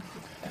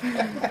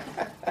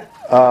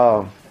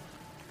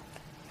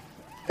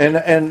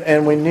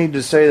 And we need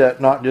to say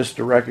that not just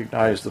to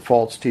recognize the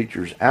false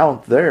teachers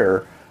out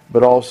there,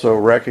 but also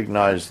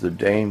recognize the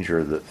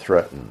danger that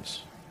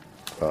threatens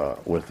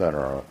within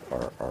our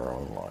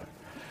own life.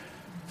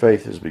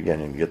 Faith is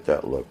beginning to get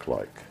that look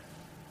like.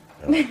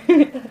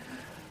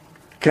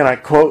 Can I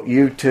quote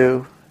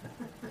U2?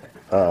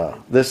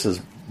 This is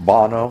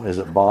Bono. Is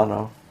it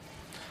Bono?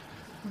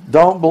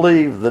 Don't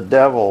believe the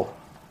devil.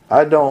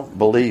 I don't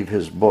believe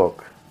his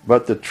book.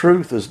 But the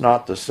truth is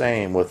not the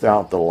same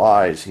without the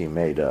lies he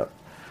made up.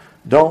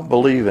 Don't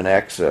believe in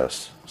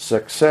excess.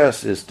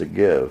 Success is to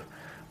give.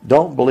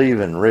 Don't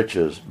believe in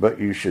riches, but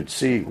you should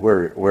see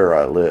where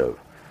I live.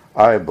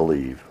 I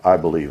believe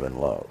in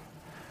love.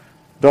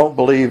 Don't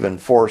believe in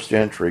forced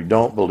entry.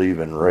 Don't believe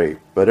in rape.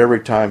 But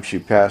every time she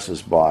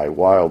passes by,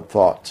 wild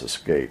thoughts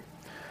escape.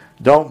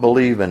 Don't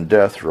believe in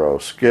death row,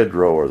 Skid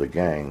Row, or the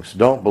gangs.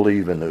 Don't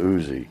believe in the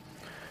Uzi.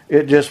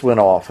 It just went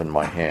off in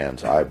my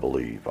hands. I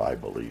believe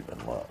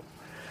in love.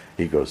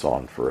 He goes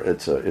on for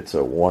it's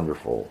a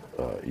wonderful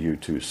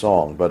U2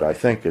 song, but I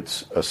think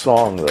it's a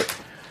song that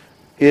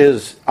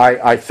is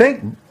I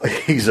think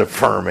he's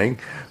affirming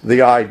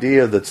the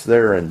idea that's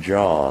there in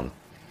John,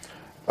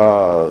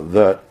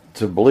 that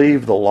to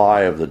believe the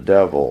lie of the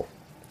devil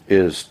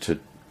is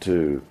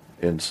to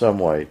in some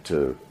way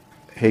to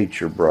hate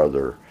your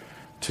brother,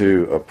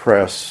 to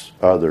oppress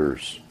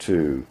others,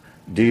 to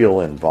deal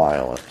in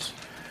violence.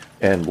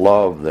 And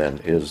love, then,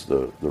 is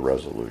the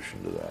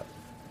resolution to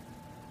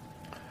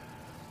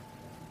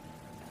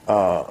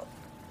that.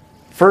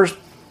 First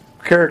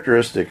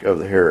characteristic of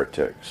the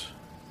heretics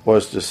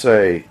was to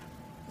say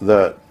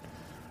that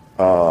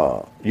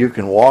you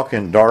can walk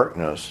in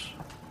darkness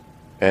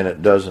and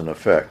it doesn't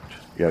affect.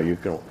 You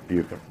can.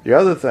 The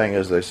other thing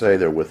is they say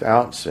they're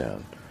without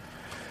sin.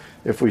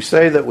 If we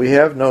say that we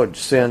have no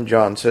sin,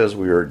 John says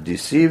we are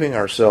deceiving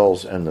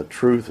ourselves and the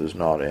truth is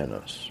not in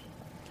us.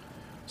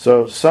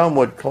 So some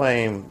would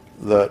claim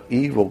that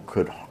evil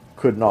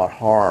could not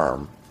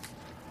harm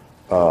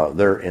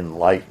their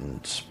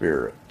enlightened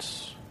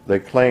spirits. They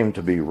claimed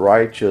to be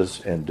righteous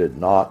and did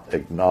not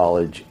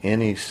acknowledge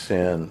any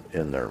sin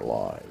in their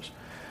lives.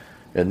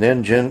 And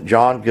then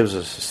John gives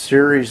us a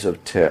series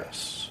of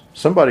tests.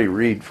 Somebody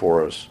read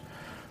for us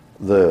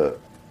the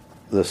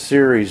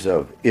series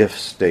of if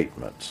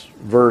statements.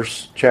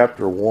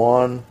 Chapter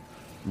 1,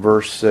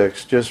 verse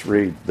 6, just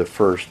read the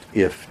first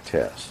if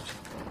test.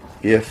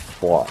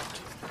 If what?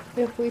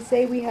 If we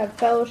say we have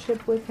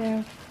fellowship with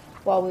him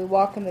while we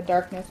walk in the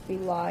darkness, we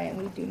lie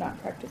and we do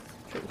not practice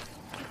the truth.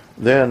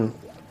 Then,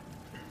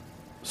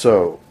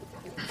 so,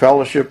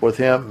 fellowship with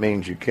him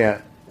means you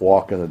can't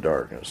walk in the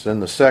darkness. Then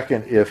the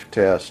second if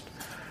test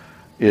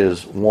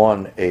is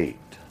 1:8.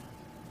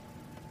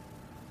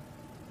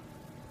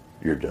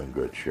 You're doing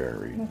good, Sharon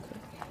Reed. Okay.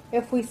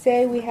 If we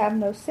say we have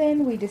no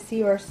sin, we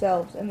deceive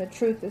ourselves and the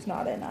truth is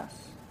not in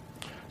us.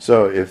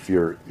 So if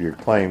you're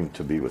claimed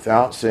to be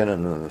without sin,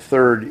 and then the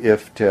third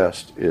if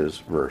test is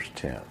verse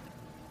 10.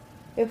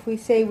 If we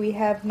say we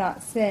have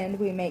not sinned,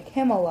 we make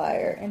him a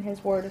liar, and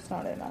his word is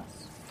not in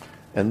us.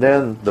 And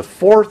then the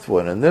fourth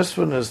one, and this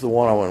one is the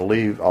one I want to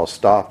leave. I'll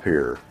stop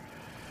here.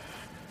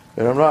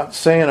 And I'm not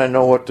saying I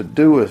know what to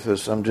do with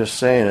this, I'm just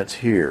saying it's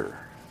here.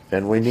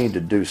 And we need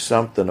to do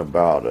something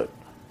about it.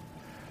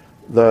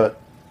 The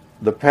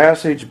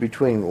passage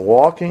between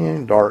walking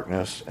in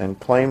darkness and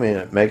claiming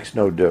it makes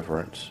no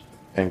difference,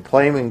 and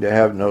claiming to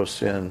have no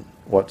sin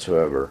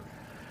whatsoever,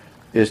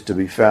 is to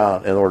be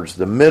found, in other words,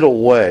 the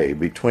middle way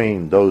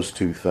between those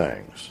two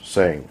things,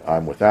 saying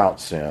I'm without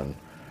sin,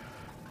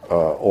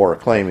 or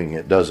claiming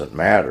it doesn't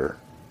matter,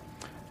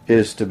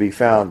 is to be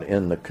found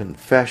in the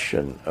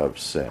confession of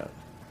sin.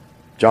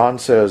 John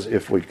says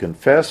if we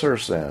confess our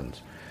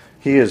sins,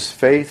 he is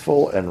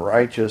faithful and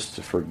righteous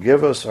to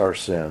forgive us our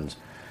sins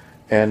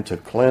and to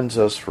cleanse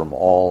us from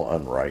all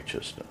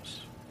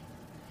unrighteousness.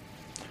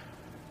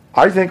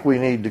 I think we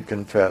need to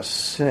confess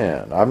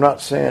sin. I'm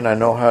not saying I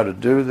know how to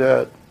do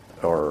that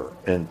or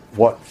in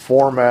what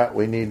format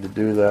we need to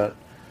do that.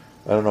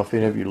 I don't know if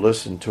any of you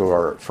listened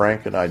to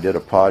Frank and I did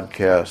a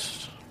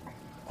podcast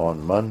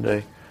on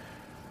Monday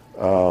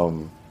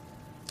about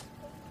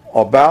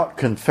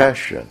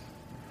confession.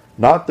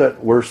 Not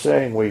that we're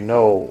saying we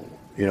know,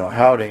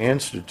 how to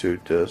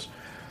institute this,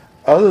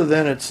 other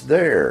than it's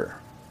there.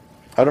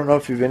 I don't know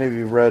if any of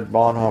you read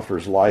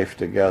Bonhoeffer's Life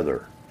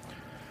Together.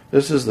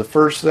 This is the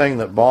first thing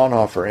that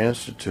Bonhoeffer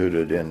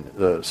instituted in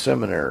the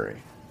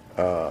seminary,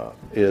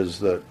 is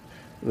that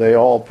they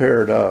all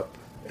paired up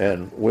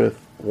and with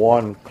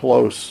one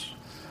close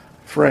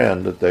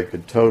friend that they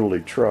could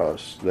totally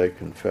trust, they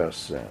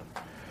confessed sin.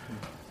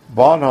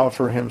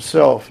 Bonhoeffer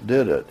himself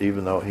did it,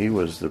 even though he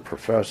was the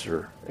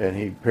professor, and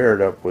he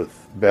paired up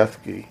with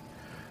Bethke.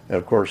 And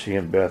of course, he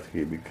and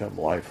Bethke become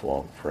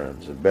lifelong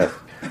friends. And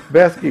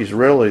Bethke's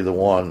really the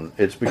one,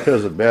 it's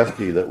because of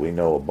Bethke that we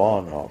know of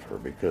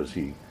Bonhoeffer, because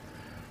he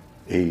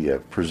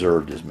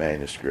preserved his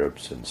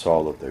manuscripts and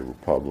saw that they were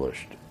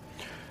published.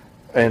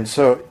 And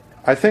so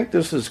I think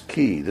this is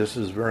key. This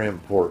is very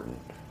important.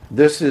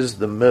 This is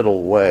the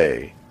middle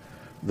way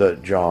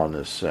that John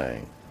is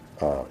saying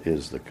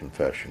is the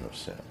confession of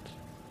sins.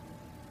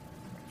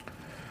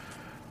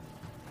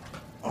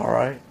 All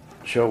right,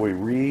 shall we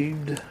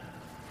read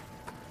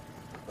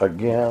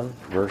again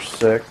verse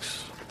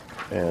 6?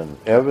 And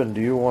Evan,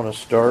 do you want to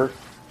start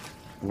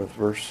with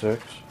verse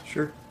 6?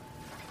 Sure.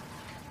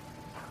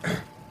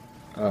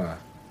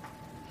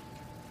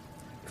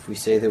 If we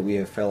say that we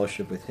have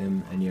fellowship with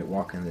him and yet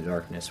walk in the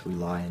darkness, we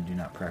lie and do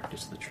not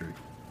practice the truth.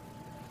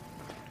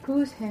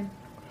 Who's him?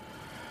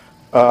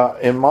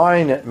 In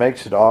mine, it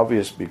makes it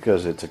obvious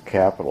because it's a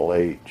capital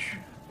H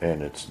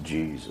and it's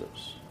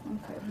Jesus.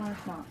 Okay, mine's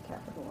not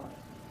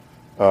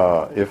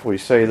capitalized. If we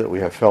say that we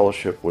have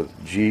fellowship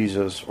with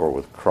Jesus or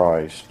with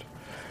Christ.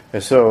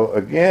 And so,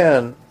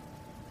 again,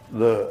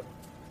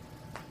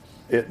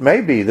 it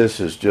may be this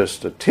is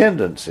just a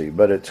tendency,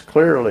 but it's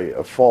clearly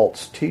a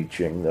false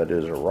teaching that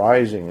is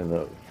arising in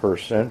the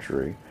first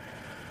century.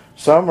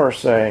 Some are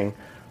saying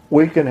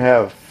we can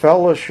have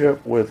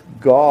fellowship with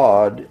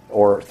God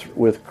or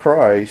with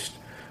Christ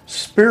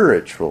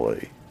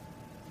spiritually.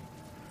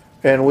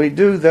 And we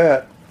do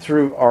that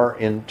through our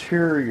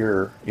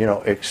interior,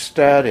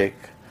 ecstatic,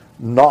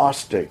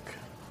 Gnostic,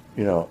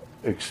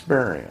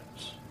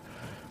 experience.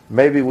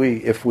 Maybe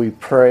if we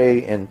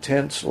pray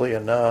intensely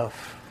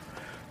enough,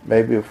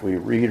 maybe if we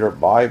read our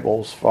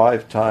Bibles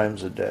 5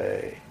 times a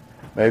day,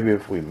 maybe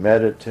if we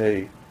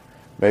meditate,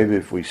 maybe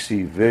if we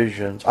see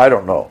visions. I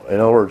don't know. In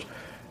other words,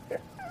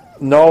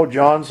 no,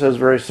 John says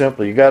very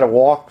simply, you got to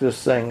walk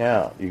this thing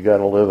out. You got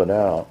to live it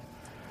out.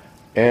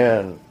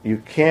 And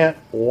you can't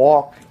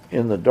walk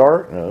in the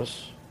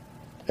darkness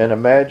and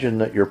imagine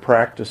that you're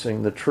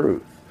practicing the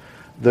truth.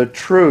 The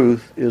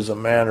truth is a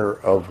matter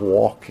of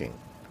walking.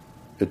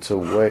 It's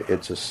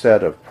a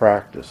set of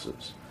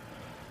practices.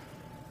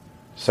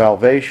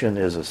 Salvation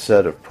is a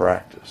set of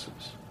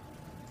practices.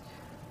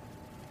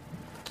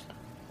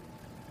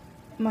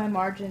 In my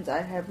margins,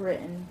 I have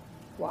written,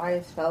 why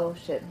is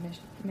fellowship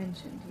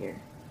mentioned here?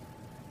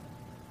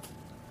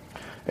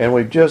 And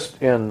we've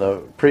just, in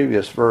the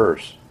previous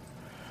verse,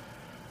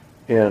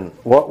 in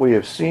what we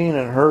have seen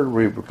and heard,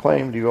 we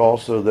proclaim to you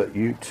also that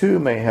you too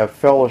may have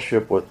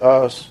fellowship with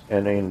us,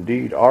 and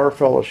indeed our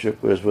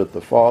fellowship is with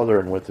the Father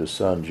and with His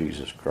Son,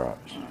 Jesus Christ.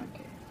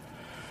 Okay.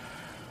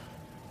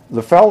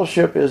 The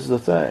fellowship is the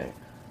thing.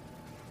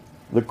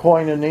 The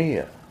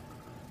koinonia.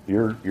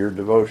 Your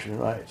devotion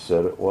tonight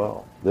said it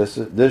well.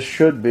 This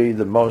should be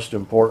the most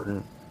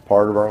important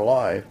part of our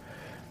life,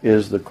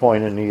 is the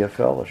koinonia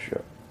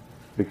fellowship,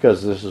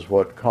 because this is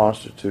what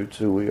constitutes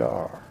who we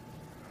are.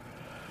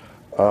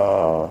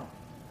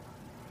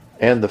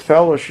 And the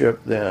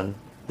fellowship then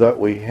that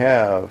we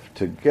have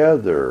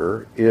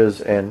together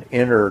is an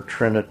inner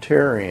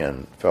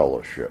Trinitarian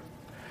fellowship.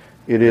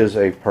 It is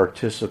a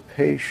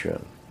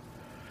participation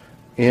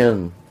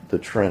in the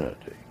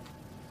Trinity.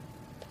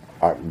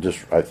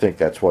 I think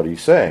that's what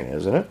he's saying,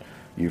 isn't it?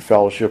 You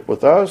fellowship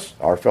with us,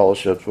 our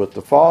fellowship's with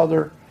the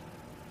Father.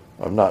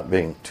 I'm not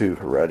being too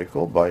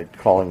heretical by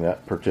calling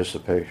that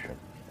participation.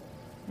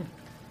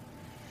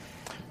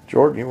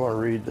 Jordan, you want to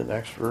read the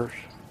next verse?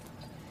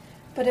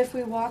 But if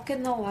we walk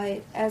in the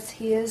light as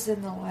he is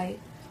in the light,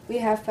 we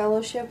have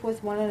fellowship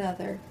with one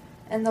another,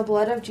 and the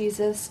blood of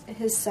Jesus,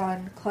 his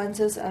Son,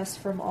 cleanses us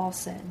from all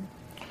sin.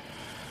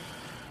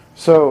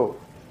 So,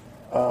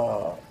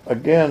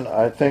 again,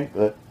 I think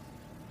that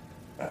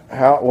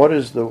what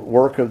is the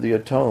work of the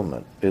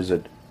atonement? Is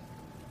it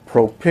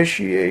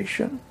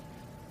propitiation?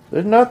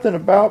 There's nothing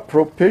about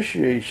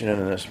propitiation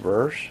in this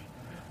verse,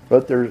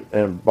 but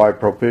and by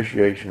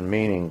propitiation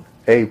meaning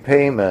a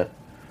payment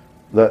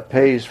that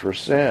pays for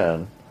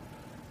sin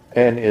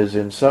and is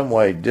in some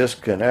way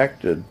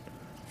disconnected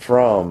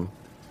from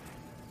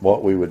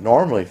what we would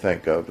normally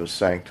think of as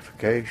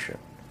sanctification.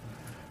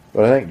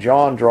 But I think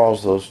John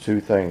draws those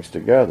two things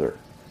together.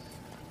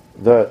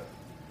 That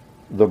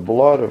the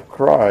blood of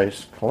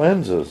Christ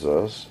cleanses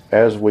us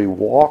as we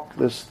walk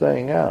this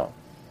thing out.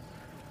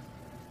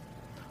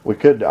 We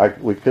could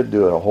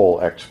do a whole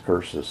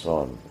excursus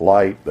on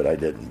light, but I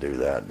didn't do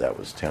that. That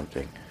was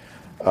tempting.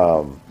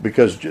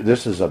 Because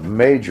this is a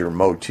major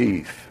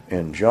motif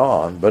in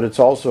John, but it's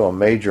also a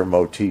major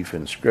motif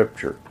in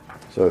Scripture.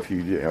 So if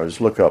you just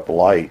look up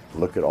light,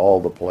 look at all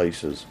the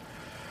places.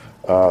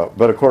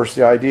 But of course,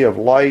 the idea of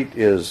light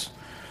is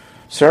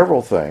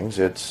several things.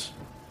 It's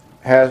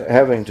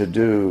having to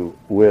do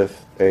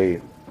with a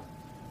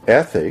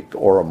ethic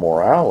or a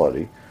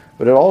morality,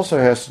 but it also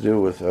has to do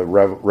with a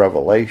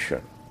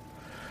revelation.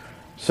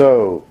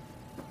 So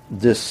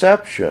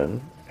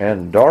deception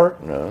and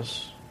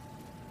darkness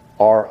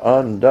are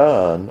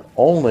undone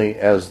only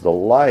as the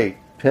light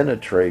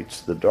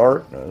penetrates the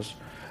darkness,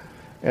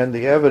 and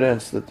the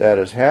evidence that that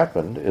has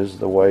happened is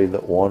the way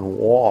that one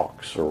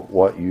walks or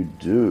what you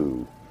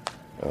do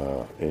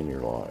in your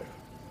life.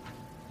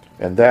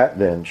 And that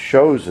then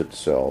shows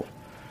itself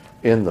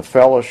in the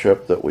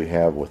fellowship that we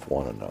have with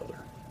one another.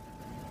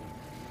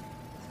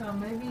 So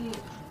maybe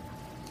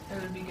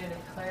it would be good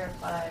to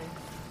clarify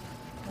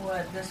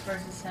what this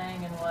verse is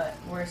saying and what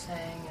we're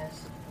saying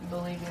is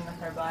believing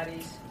with our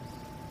bodies,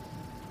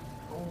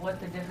 what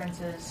the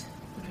difference is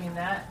between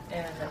that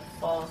and the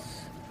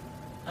false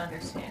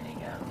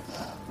understanding of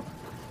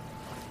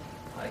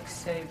like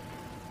saved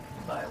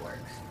by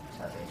works,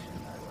 salvation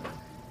by works.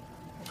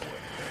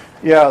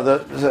 Yeah,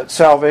 that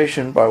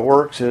salvation by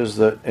works is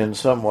that in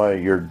some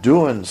way you're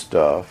doing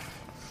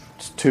stuff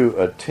to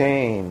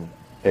attain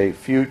a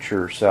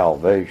future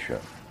salvation.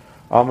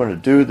 I'm going to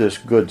do this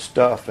good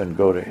stuff and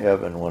go to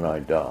heaven when I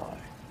die.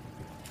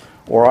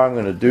 Or I'm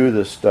going to do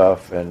this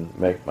stuff and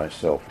make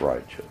myself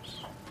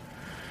righteous.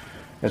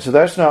 And so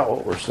that's not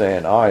what we're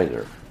saying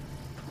either.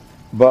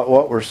 But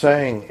what we're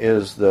saying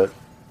is that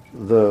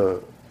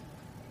the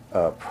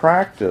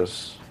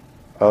practice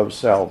of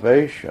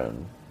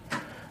salvation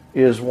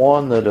is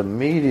one that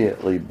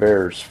immediately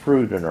bears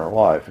fruit in our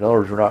life. In other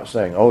words, we're not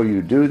saying, oh,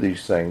 you do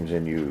these things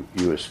and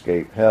you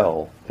escape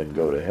hell and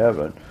go to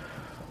heaven.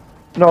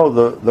 No,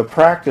 the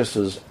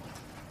practices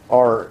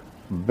are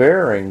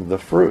bearing the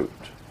fruit.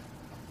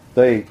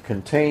 They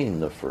contain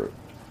the fruit.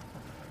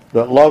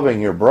 That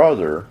loving your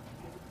brother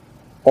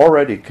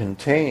already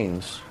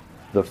contains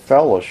the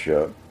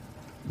fellowship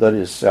that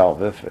is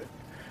salvific.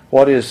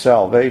 What is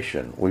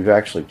salvation? We've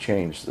actually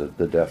changed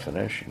the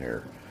definition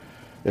here.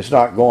 It's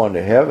not going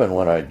to heaven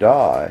when I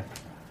die,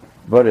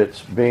 but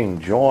it's being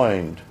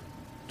joined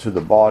to the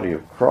body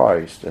of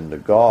Christ and to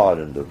God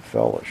and to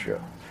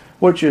fellowship,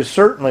 which is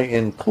certainly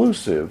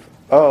inclusive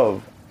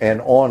of an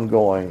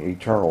ongoing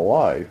eternal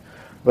life,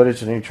 but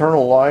it's an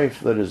eternal life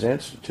that is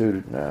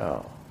instituted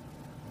now.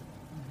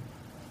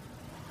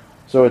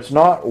 So it's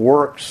not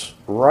works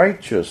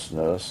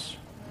righteousness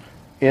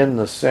in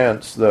the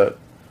sense that,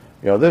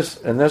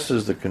 this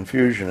is the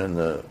confusion in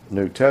the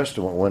New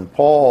Testament. When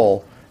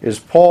Paul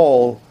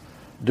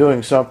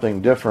doing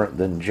something different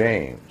than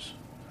James?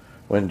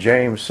 When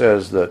James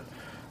says that,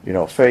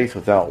 faith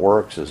without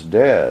works is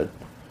dead,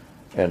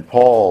 and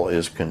Paul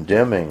is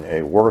condemning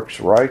a works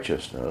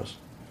righteousness,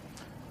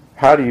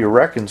 how do you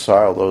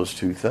reconcile those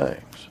two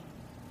things?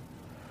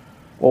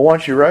 Well,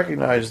 once you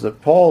recognize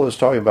that Paul is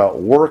talking about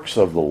works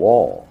of the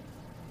law,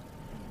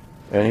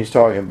 and he's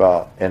talking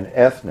about an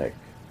ethnic,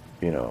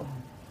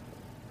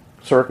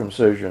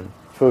 circumcision,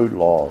 food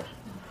laws,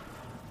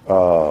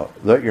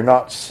 that you're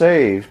not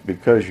saved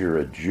because you're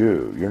a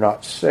Jew. You're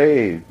not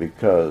saved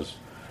because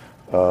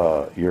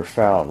you're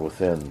found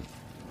within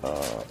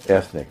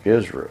ethnic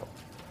Israel.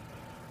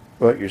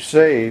 But you're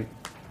saved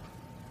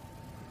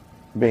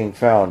being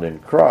found in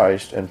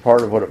Christ, and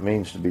part of what it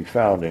means to be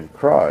found in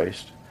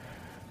Christ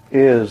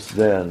is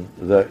then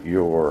that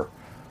you're,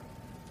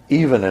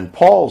 even in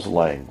Paul's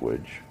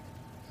language,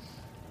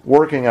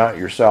 working out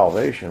your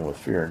salvation with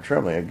fear and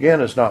trembling.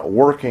 Again, it's not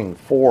working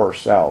for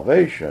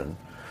salvation,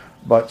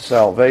 but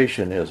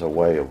salvation is a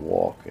way of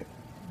walking.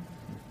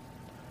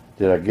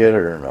 Did I get it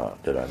or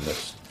not? Did I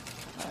miss?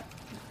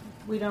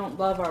 We don't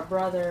love our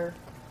brother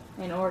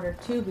in order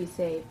to be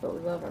saved, but we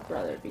love our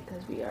brother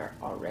because we are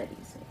already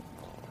saved.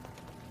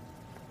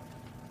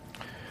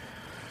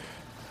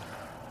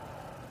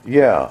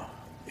 Yeah.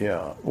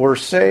 We're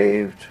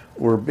saved,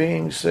 we're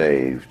being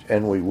saved,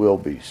 and we will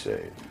be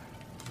saved.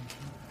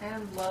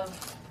 And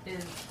love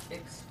is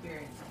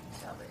experiencing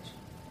salvation.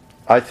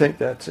 I think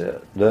that's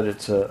it. That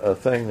it's a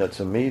thing that's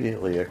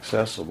immediately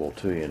accessible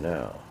to you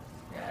now.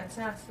 Yeah, it's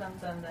not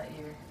something that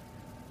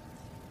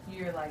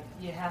you're like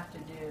you have to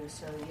do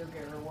so that you'll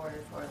get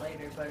rewarded for it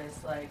later, but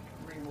it's like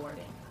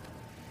rewarding.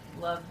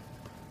 Love,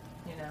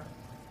 you know.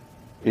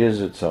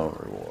 Is its own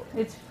reward.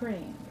 It's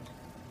freeing.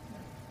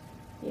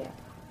 Yeah.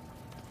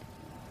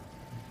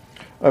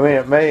 I mean,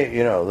 it may,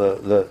 you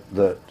know,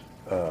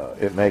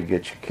 it may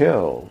get you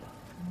killed,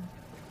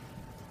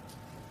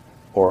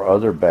 or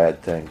other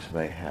bad things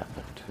may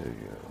happen to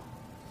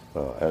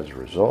you as a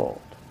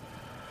result.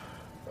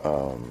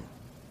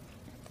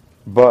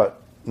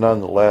 But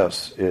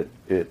nonetheless, it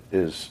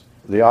is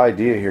the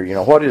idea here. You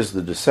know, what is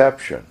the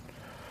deception?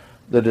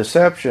 The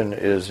deception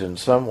is in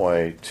some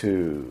way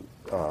to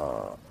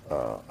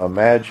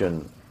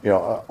imagine. You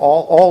know,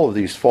 all of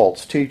these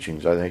false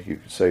teachings, I think you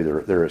could say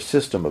they're a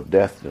system of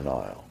death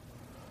denial.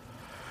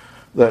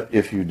 That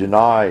if you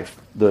deny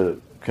the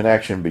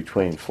connection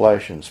between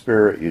flesh and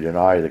spirit, you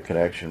deny the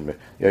connection. You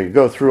know, you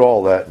go through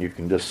all that, and you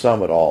can just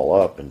sum it all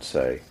up and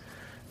say,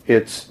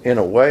 it's in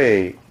a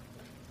way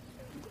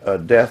a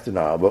death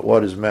denial. But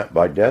what is meant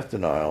by death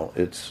denial?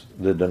 It's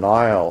the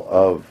denial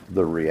of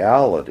the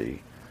reality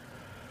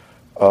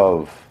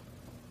of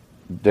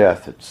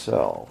death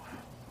itself.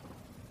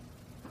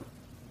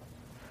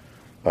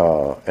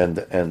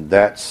 And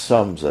that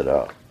sums it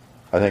up.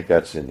 I think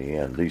that's in the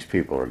end. These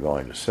people are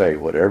going to say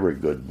what every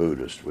good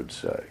Buddhist would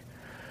say.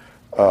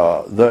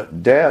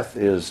 That death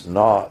is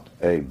not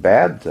a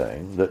bad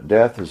thing, that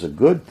death is a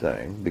good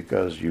thing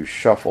because you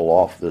shuffle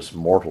off this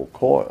mortal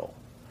coil.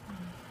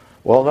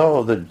 Well,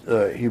 no,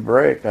 the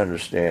Hebraic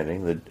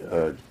understanding,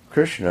 the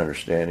Christian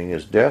understanding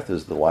is death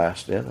is the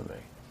last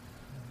enemy.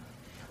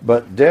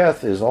 But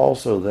death is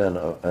also then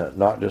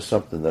not just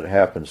something that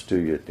happens to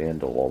you at the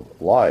end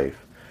of life.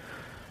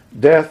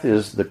 Death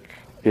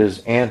is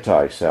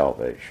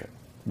anti-salvation.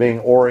 Being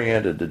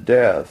oriented to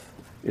death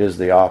is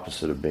the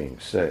opposite of being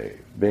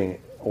saved. Being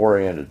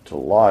oriented to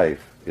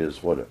life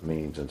is what it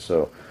means. And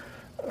so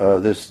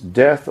this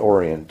death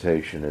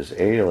orientation is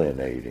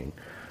alienating.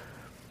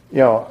 You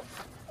know,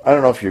 I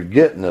don't know if you're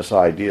getting this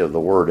idea of the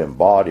word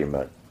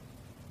embodiment.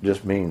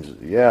 Just means,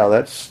 yeah,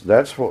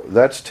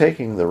 that's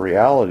taking the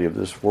reality of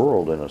this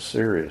world in a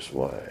serious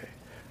way.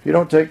 If you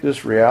don't take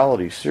this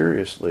reality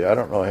seriously, I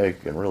don't know how you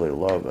can really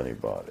love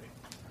anybody.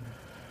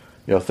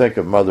 You know, think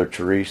of Mother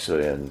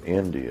Teresa in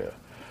India.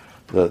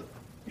 That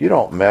you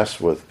don't mess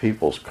with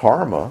people's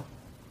karma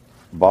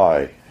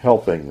by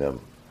helping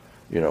them,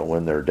 you know,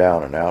 when they're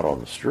down and out on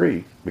the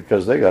street,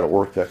 because they got to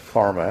work that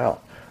karma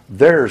out.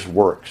 There's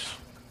works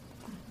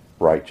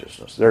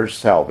righteousness. There's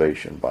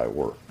salvation by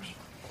works.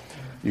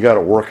 You got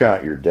to work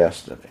out your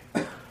destiny.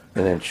 And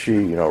then she,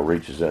 you know,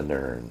 reaches in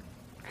there and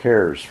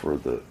cares for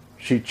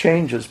she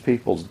changes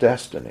people's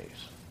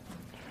destinies.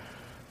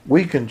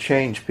 We can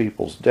change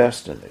people's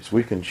destinies.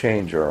 We can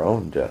change our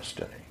own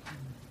destiny.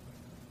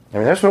 I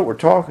mean, that's what we're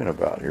talking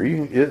about here.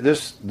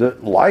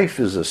 Life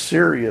is a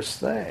serious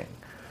thing.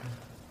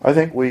 I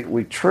think we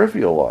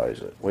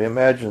trivialize it. We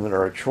imagine that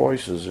our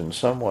choices in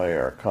some way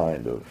are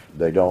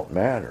they don't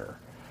matter.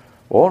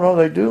 Well, no,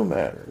 they do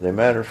matter. They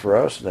matter for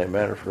us and they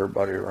matter for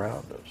everybody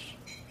around us.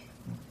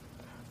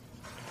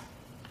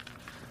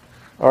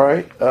 All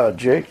right,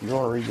 Jake, you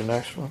want to read the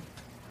next one?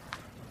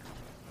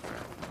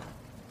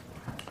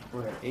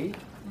 We're at 8?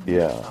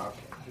 Yeah. Okay.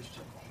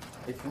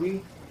 If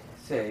we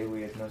say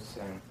we have no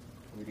sin,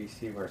 we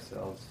deceive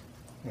ourselves,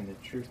 and the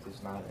truth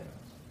is not in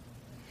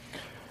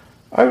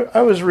us.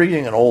 I was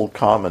reading an old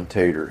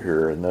commentator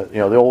here, and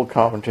the old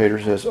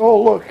commentator says,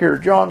 "Oh, look here,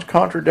 John's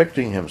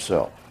contradicting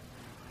himself."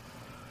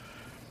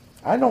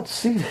 I don't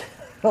see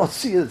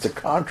it's a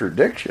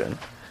contradiction.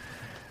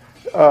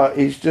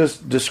 He's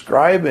just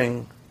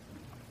describing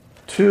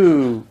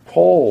two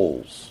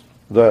poles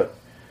that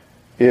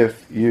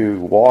if you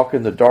walk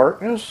in the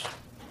darkness,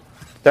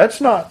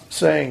 that's not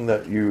saying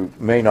that you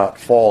may not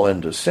fall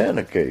into sin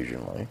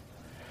occasionally.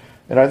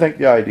 And I think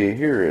the idea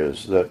here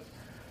is that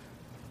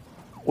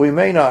we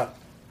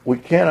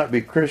cannot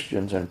be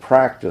Christians and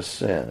practice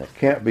sin. It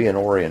can't be an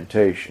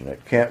orientation.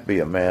 It can't be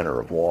a manner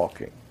of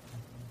walking.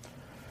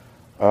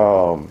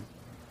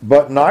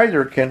 But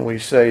neither can we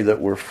say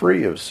that we're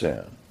free of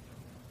sin,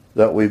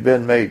 that we've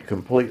been made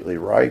completely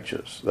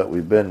righteous, that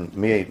we've been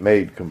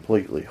made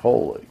completely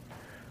holy.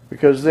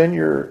 Because then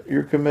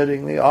you're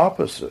committing the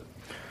opposite.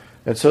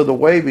 And so the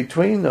way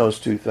between those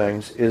two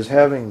things is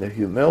having the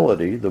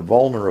humility, the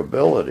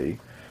vulnerability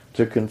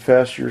to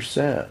confess your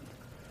sin.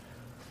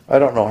 I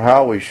don't know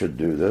how we should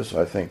do this.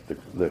 I think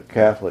the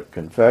Catholic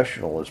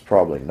confessional is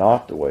probably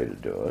not the way to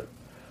do it.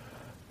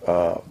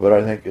 But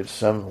I think it's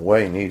some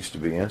way needs to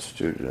be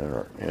instituted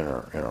in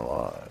our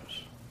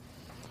lives.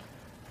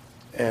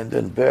 And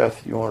then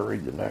Beth, you want to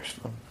read the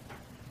next one?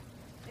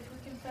 If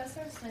we confess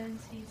our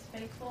sins, he is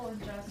faithful and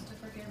just to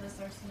forgive us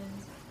our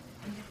sins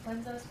and to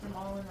cleanse us from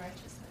all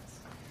unrighteousness.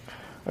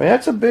 I mean,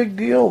 that's a big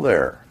deal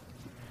there.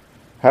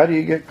 How do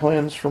you get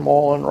cleansed from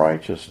all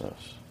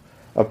unrighteousness?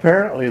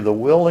 Apparently the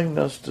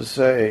willingness to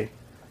say,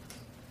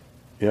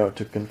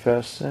 to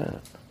confess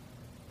sin.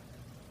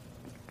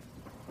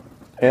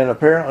 And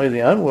apparently the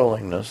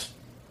unwillingness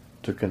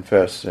to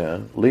confess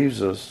sin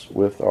leaves us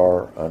with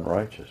our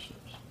unrighteousness.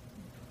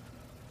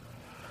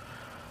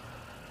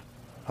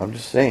 I'm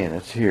just saying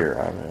it's here.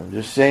 I'm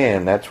just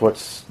saying that's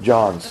what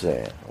John's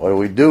saying. What do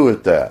we do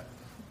with that?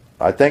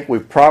 I think we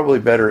probably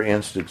better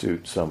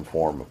institute some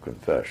form of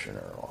confession in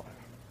our life.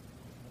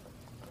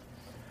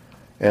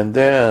 And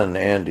then,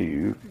 Andy,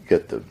 you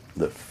get the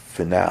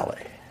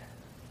finale.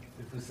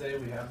 If we say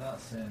we have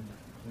not sinned,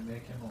 we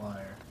make him a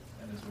liar,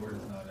 and his word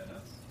is not in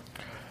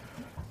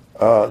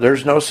us.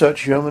 There's no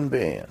such human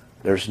being.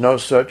 There's no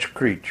such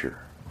creature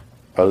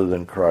other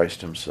than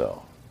Christ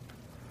himself.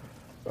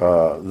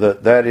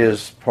 That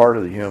is part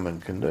of the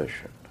human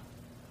condition,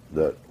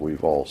 that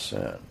we've all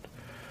sinned.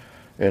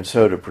 And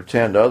so to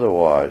pretend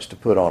otherwise, to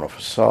put on a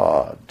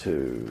facade,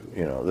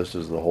 this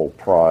is the whole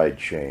pride,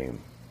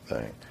 shame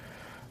thing.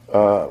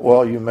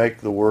 Well, you make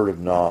the word of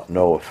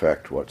no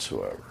effect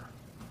whatsoever.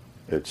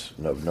 It's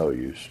of no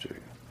use to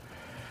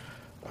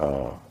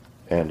you.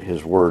 And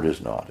his word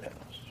is not in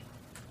us.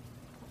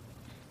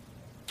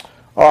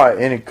 All right,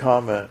 any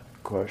comment,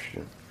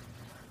 question?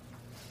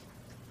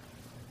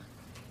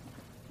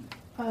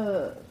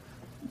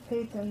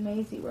 Faith and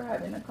Maisie were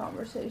having a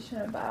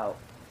conversation about,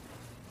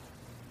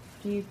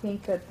 do you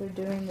think that they're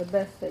doing the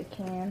best they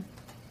can?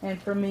 And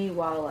for me,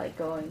 while like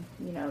going,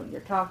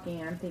 you're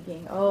talking and I'm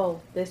thinking, oh,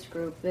 this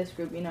group,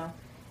 and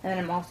then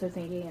I'm also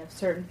thinking of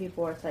certain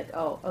people where it's like,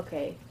 oh,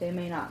 okay, they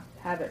may not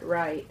have it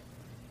right,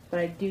 but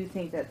I do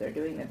think that they're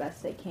doing the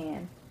best they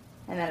can,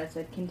 and that it's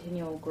a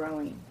continual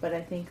growing. But I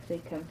think the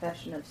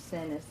confession of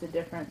sin is the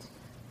difference,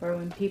 where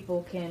when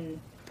people can,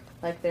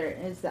 like there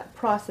is that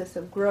process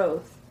of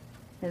growth,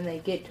 and they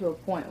get to a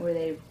point where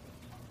they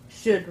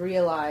should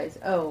realize,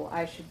 oh,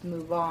 I should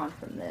move on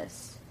from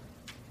this,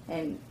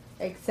 and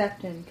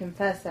accept and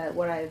confess that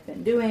what I've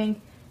been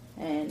doing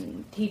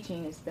and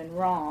teaching has been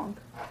wrong.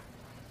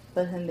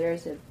 But then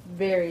there's a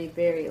very,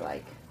 very,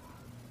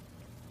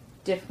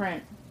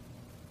 different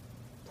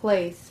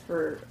place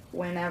for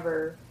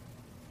whenever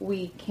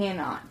we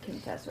cannot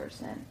confess our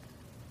sin.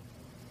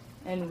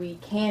 And we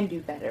can do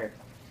better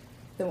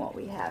than what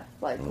we have,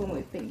 when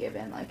we've been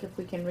given. If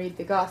we can read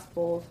the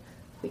Gospels,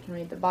 we can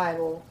read the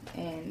Bible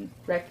and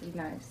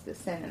recognize the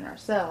sin in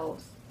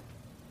ourselves,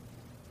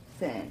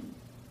 sin,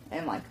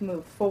 and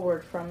move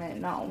forward from it,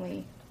 not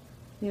only,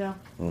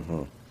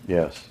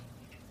 Yes.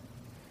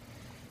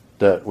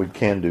 That we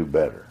can do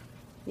better.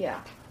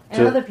 Yeah.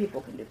 And other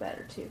people can do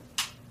better too.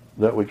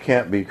 That we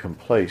can't be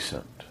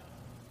complacent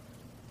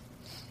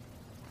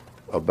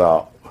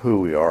about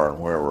who we are and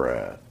where we're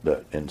at.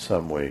 That in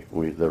some way,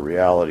 the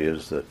reality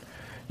is that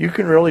you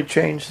can really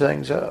change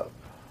things up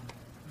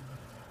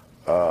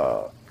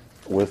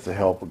with the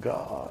help of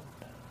God.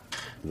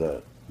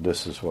 That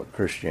this is what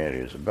Christianity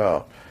is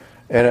about.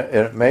 And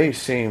it may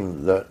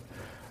seem that,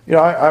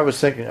 I was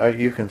thinking,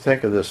 you can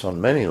think of this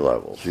on many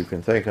levels. You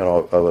can think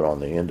of it on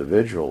the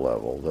individual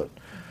level. That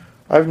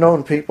I've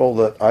known people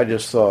that I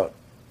just thought,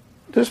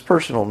 this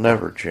person will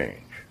never change.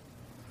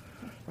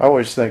 I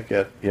always think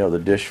at, the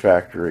dish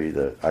factory,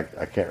 I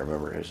can't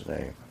remember his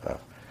name.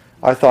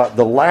 I thought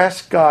the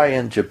last guy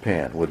in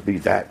Japan would be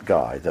that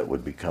guy that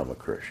would become a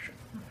Christian.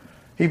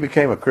 He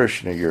became a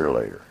Christian a year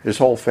later. His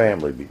whole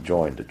family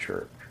joined the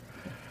church.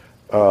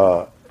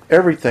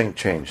 Everything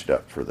changed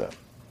up for them.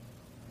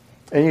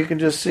 And you can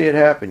just see it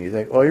happen. You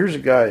think, well, here's a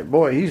guy,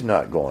 boy, he's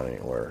not going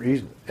anywhere.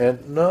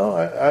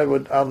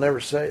 I'll never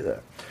say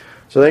that.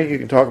 So I think you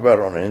can talk about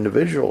it on an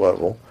individual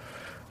level,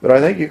 but I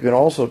think you can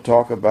also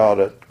talk about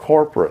it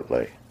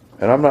corporately.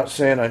 And I'm not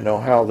saying I know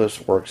how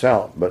this works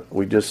out, but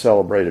we just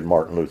celebrated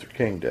Martin Luther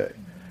King Day.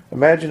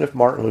 Imagine if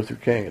Martin Luther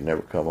King had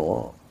never come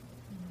along.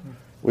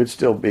 We'd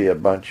still be a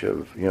bunch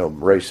of,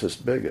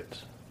 racist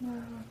bigots.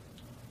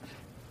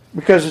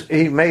 Because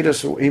he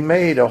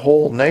made a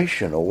whole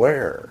nation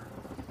aware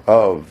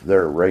of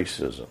their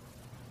racism,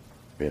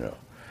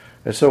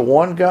 And so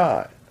one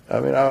guy,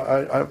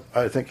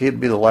 I think he'd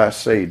be the last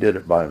to say he did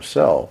it by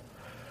himself,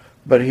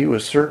 but he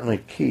was certainly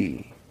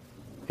key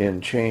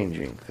in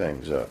changing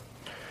things up.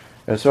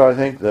 And so I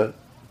think that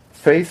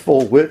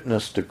faithful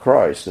witness to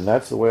Christ, and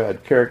that's the way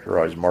I'd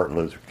characterize Martin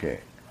Luther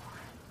King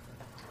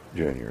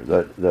Jr.,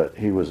 that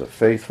he was a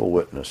faithful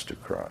witness to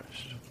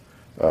Christ.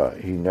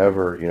 He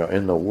never,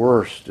 in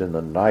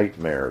the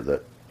nightmare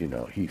that,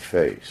 he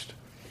faced,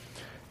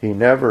 he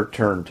never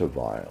turned to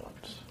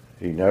violence.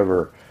 He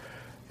never,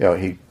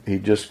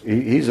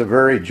 he's a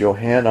very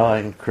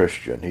Johannine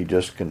Christian. He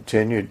just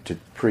continued to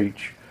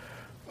preach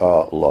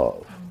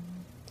love.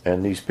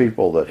 And these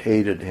people that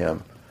hated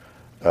him,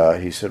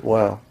 he said,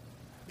 well,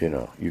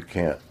 you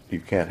can't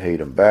hate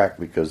them back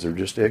because they're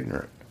just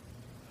ignorant.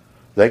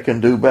 They can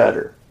do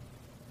better.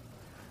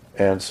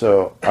 And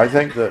so I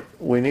think that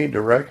we need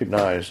to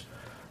recognize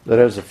that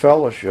as a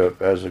fellowship,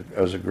 as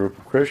a group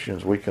of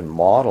Christians, we can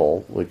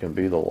model, we can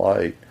be the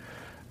light,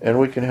 and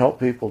we can help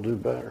people do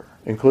better,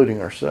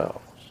 including ourselves.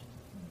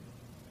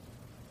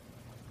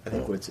 I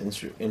think what's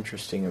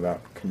interesting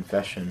about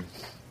confession,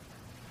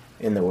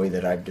 in the way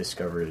that I've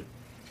discovered it,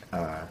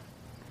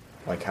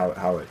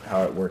 how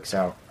it works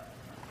out,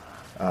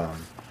 I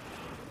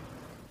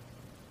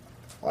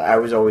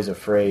was always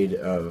afraid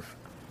of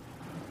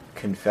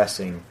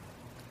confessing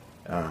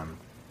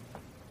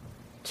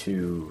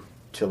to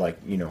like,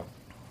 you know,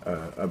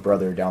 a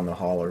brother down the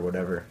hall or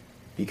whatever,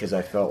 because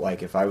I felt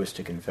like if I was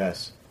to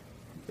confess,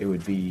 it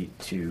would be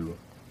to,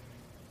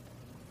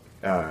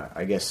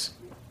 I guess,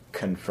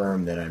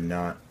 confirm that I'm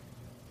not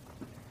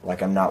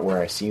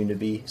where I seem to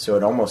be. So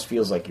it almost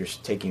feels like you're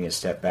taking a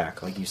step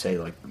back. Like you say,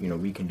 like, you know,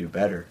 we can do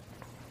better.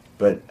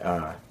 But,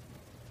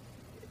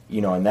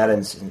 you know, in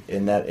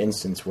that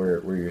instance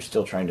where you're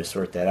still trying to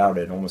sort that out,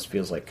 it almost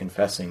feels like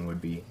confessing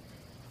would be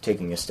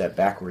taking a step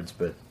backwards.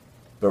 But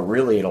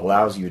really it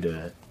allows you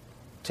to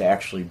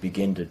actually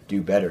begin to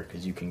do better,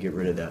 because you can get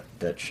rid of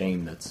that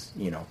shame that's,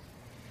 you know,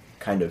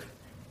 kind of,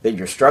 that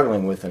you're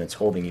struggling with and it's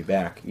holding you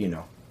back, you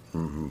know.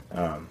 Mm-hmm.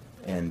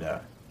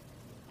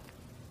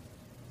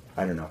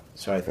 I don't know.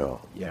 So I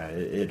thought, yeah,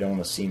 it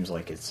almost seems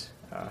like it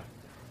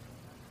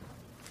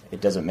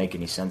doesn't make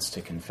any sense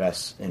to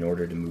confess in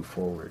order to move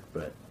forward,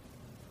 but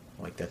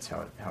like that's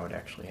how it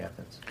actually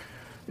happens.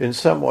 In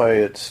some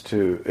way, it's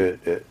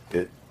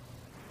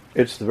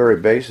it's the very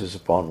basis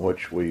upon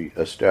which we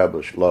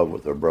establish love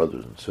with our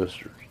brothers and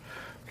sisters,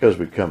 because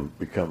we become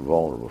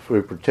vulnerable. If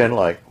we pretend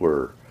like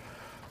we're,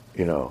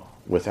 you know,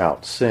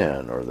 without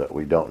sin, or that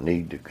we don't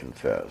need to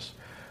confess,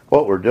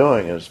 what we're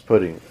doing is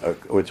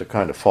it's a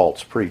kind of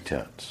false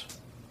pretense.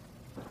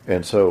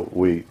 And so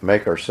we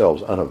make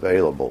ourselves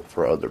unavailable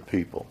for other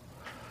people.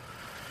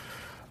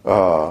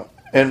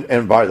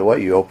 And by the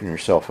way, you open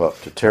yourself up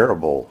to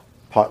terrible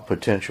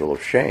potential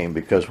of shame,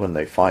 because when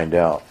they find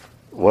out,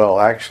 well,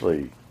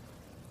 actually,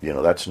 you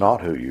know, that's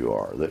not who you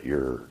are, that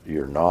you're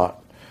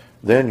not,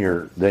 then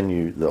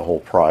the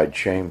whole pride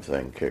shame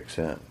thing kicks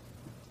in.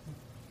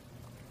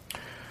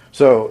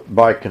 So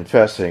by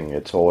confessing,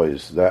 it's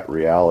always, that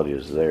reality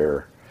is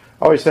there.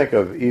 I always think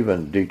of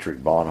even Dietrich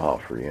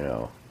Bonhoeffer, you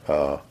know,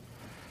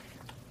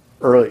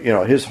 early, you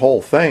know, his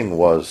whole thing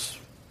was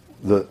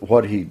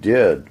what he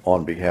did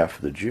on behalf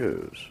of the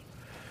Jews.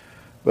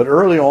 But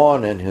early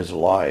on in his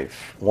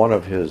life, one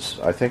of his,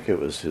 I think it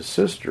was his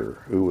sister,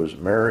 who was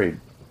married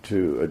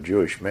to a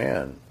Jewish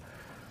man,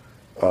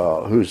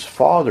 whose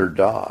father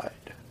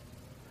died,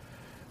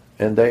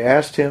 and they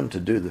asked him to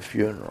do the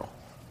funeral.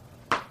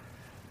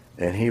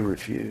 And he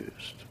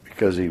refused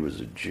because he was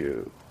a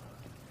Jew.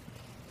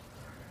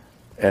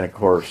 And of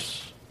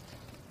course,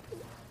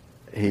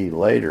 he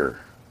later,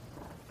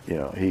 you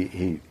know,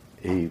 he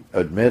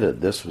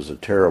admitted this was a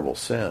terrible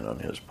sin on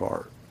his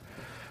part.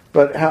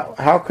 But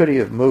how could he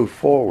have moved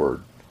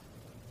forward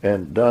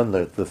and done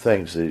the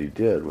things that he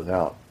did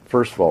without,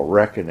 first of all,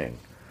 reckoning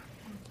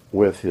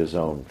with his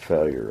own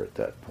failure at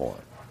that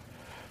point?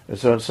 And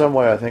so in some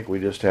way, I think we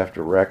just have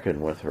to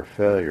reckon with our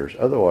failures.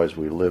 Otherwise,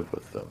 we live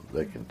with them.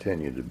 They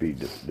continue to be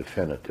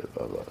definitive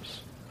of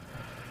us.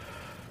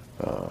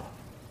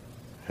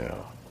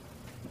 Yeah.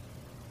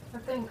 I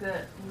think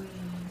that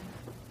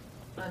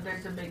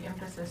there's a big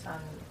emphasis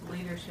on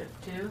leadership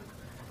too,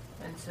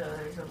 and so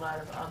there's a lot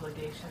of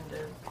obligation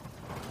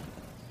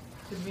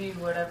to be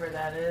whatever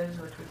that is,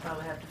 which we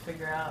probably have to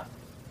figure out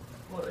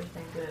what we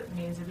think it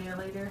means to be a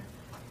leader,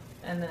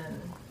 and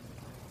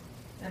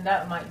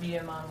that might be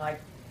among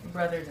like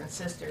brothers and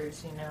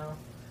sisters, you know,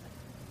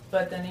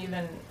 but then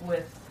even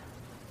with,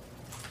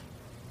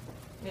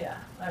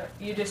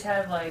 you just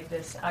have like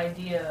this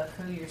idea of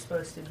who you're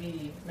supposed to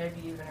be, maybe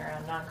even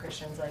around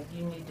non-Christians, like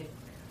you need to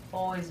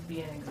always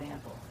be an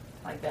example,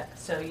 like that.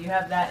 So you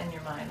have that in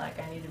your mind, like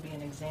I need to be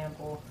an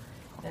example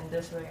in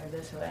this way or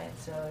this way, and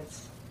so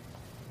it's,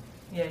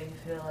 you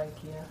feel like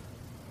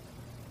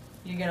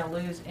you're going to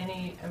lose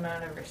any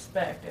amount of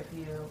respect if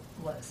you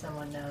let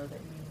someone know that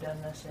you've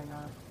done this or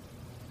not.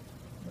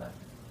 But.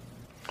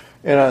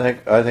 And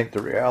I think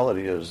the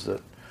reality is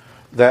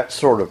that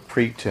sort of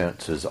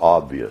pretense is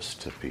obvious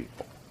to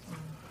people.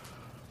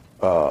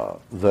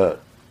 That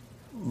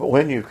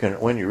when you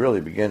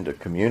really begin to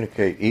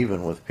communicate,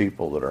 even with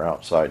people that are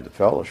outside the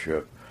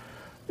fellowship,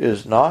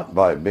 is not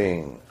by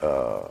being,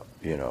 I'm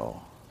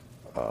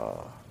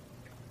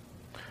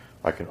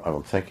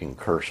thinking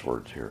curse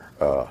words here.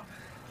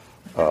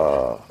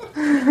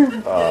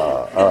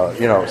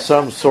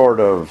 Some sort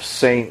of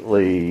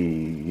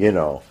saintly,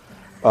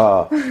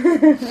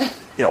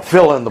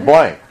 fill in the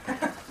blank.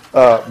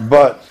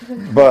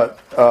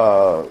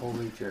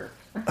 Holy jerk.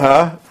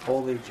 Huh?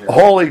 Holy jerk.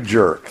 Holy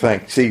jerk.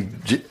 Thanks. See,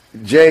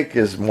 Jake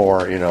is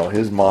more,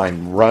 his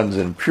mind runs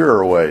in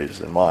purer ways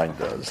than mine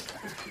does.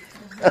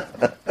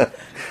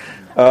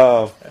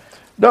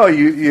 No, I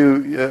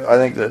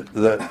think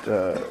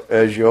that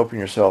as you open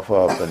yourself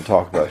up and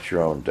talk about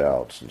your own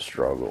doubts and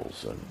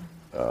struggles, and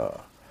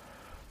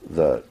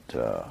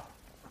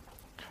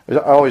I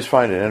always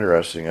find it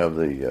interesting of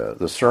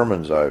the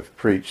sermons I've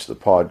preached, the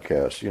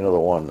podcast. The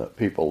one that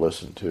people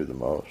listen to the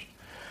most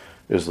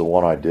is the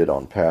one I did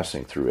on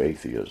passing through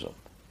atheism.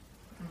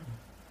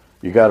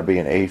 You got to be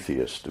an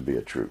atheist to be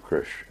a true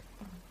Christian.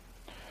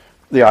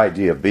 The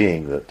idea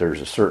being that there's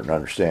a certain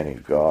understanding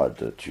of God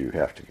that you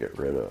have to get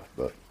rid of,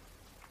 but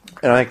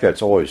And I think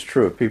that's always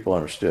true. If people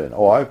understand,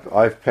 oh,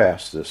 I've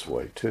passed this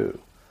way too.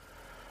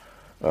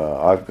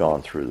 I've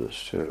gone through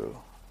this too.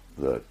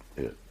 That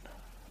it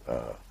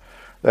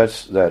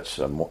that's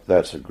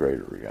a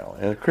greater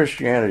reality. And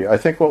Christianity, I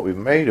think what we've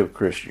made of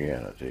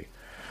Christianity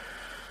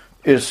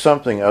is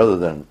something other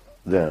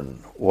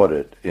than what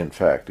it in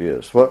fact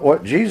is.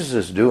 What Jesus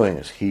is doing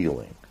is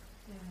healing.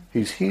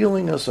 He's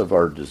healing us of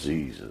our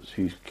diseases.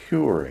 He's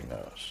curing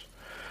us.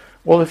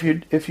 Well, if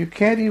you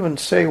can't even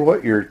say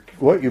what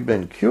you've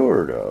been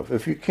cured of,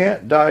 if you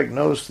can't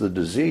diagnose the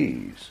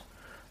disease,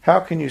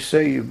 how can you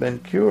say you've been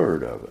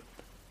cured of it?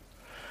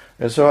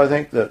 And so I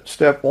think that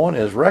step one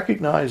is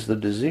recognize the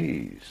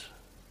disease.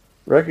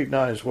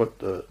 Recognize what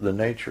the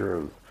nature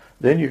of,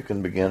 then you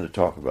can begin to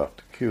talk about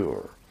the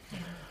cure.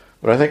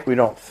 But I think we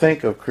don't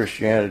think of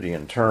Christianity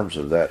in terms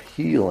of that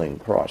healing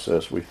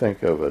process. We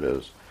think of it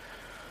as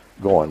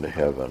going to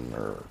heaven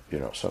or,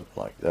 something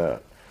like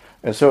that.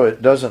 And so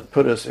it doesn't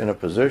put us in a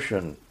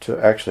position to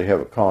actually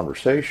have a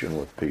conversation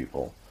with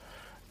people.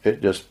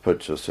 It just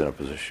puts us in a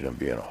position of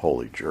being a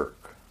holy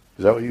jerk.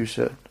 Is that what you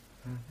said?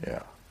 Mm-hmm.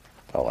 Yeah,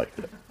 I like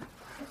that.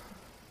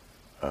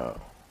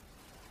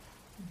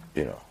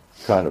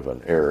 Kind of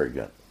an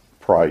arrogant,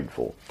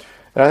 prideful.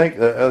 And I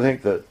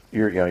think that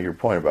your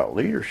point about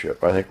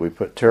leadership. I think we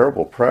put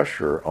terrible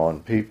pressure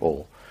on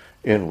people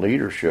in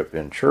leadership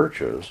in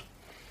churches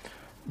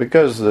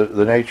because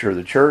the nature of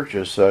the church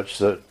is such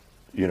that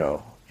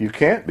you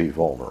can't be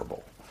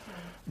vulnerable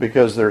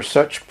because there's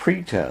such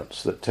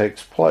pretense that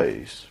takes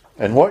place,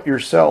 and what you're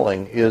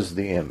selling is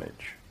the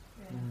image.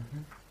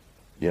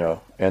 Mm-hmm.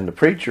 And the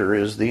preacher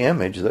is the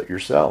image that you're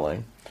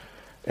selling.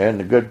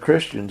 And the good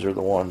Christians are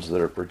the ones that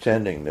are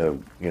pretending to,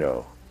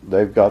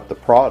 they've got the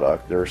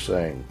product. They're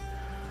saying,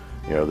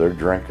 they're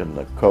drinking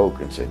the Coke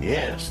and saying,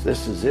 yes,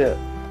 this is it.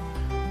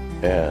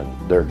 And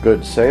they're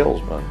good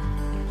salesmen.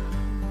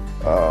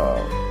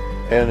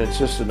 And it's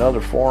just another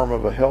form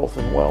of a health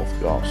and wealth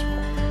gospel.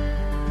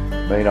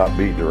 It may not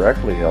be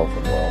directly health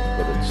and wealth,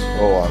 but it's,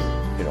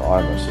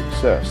 I'm a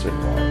success in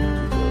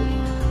life.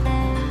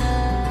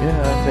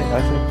 I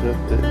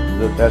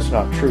think that's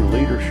not true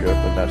leadership,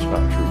 and that's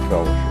not true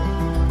fellowship.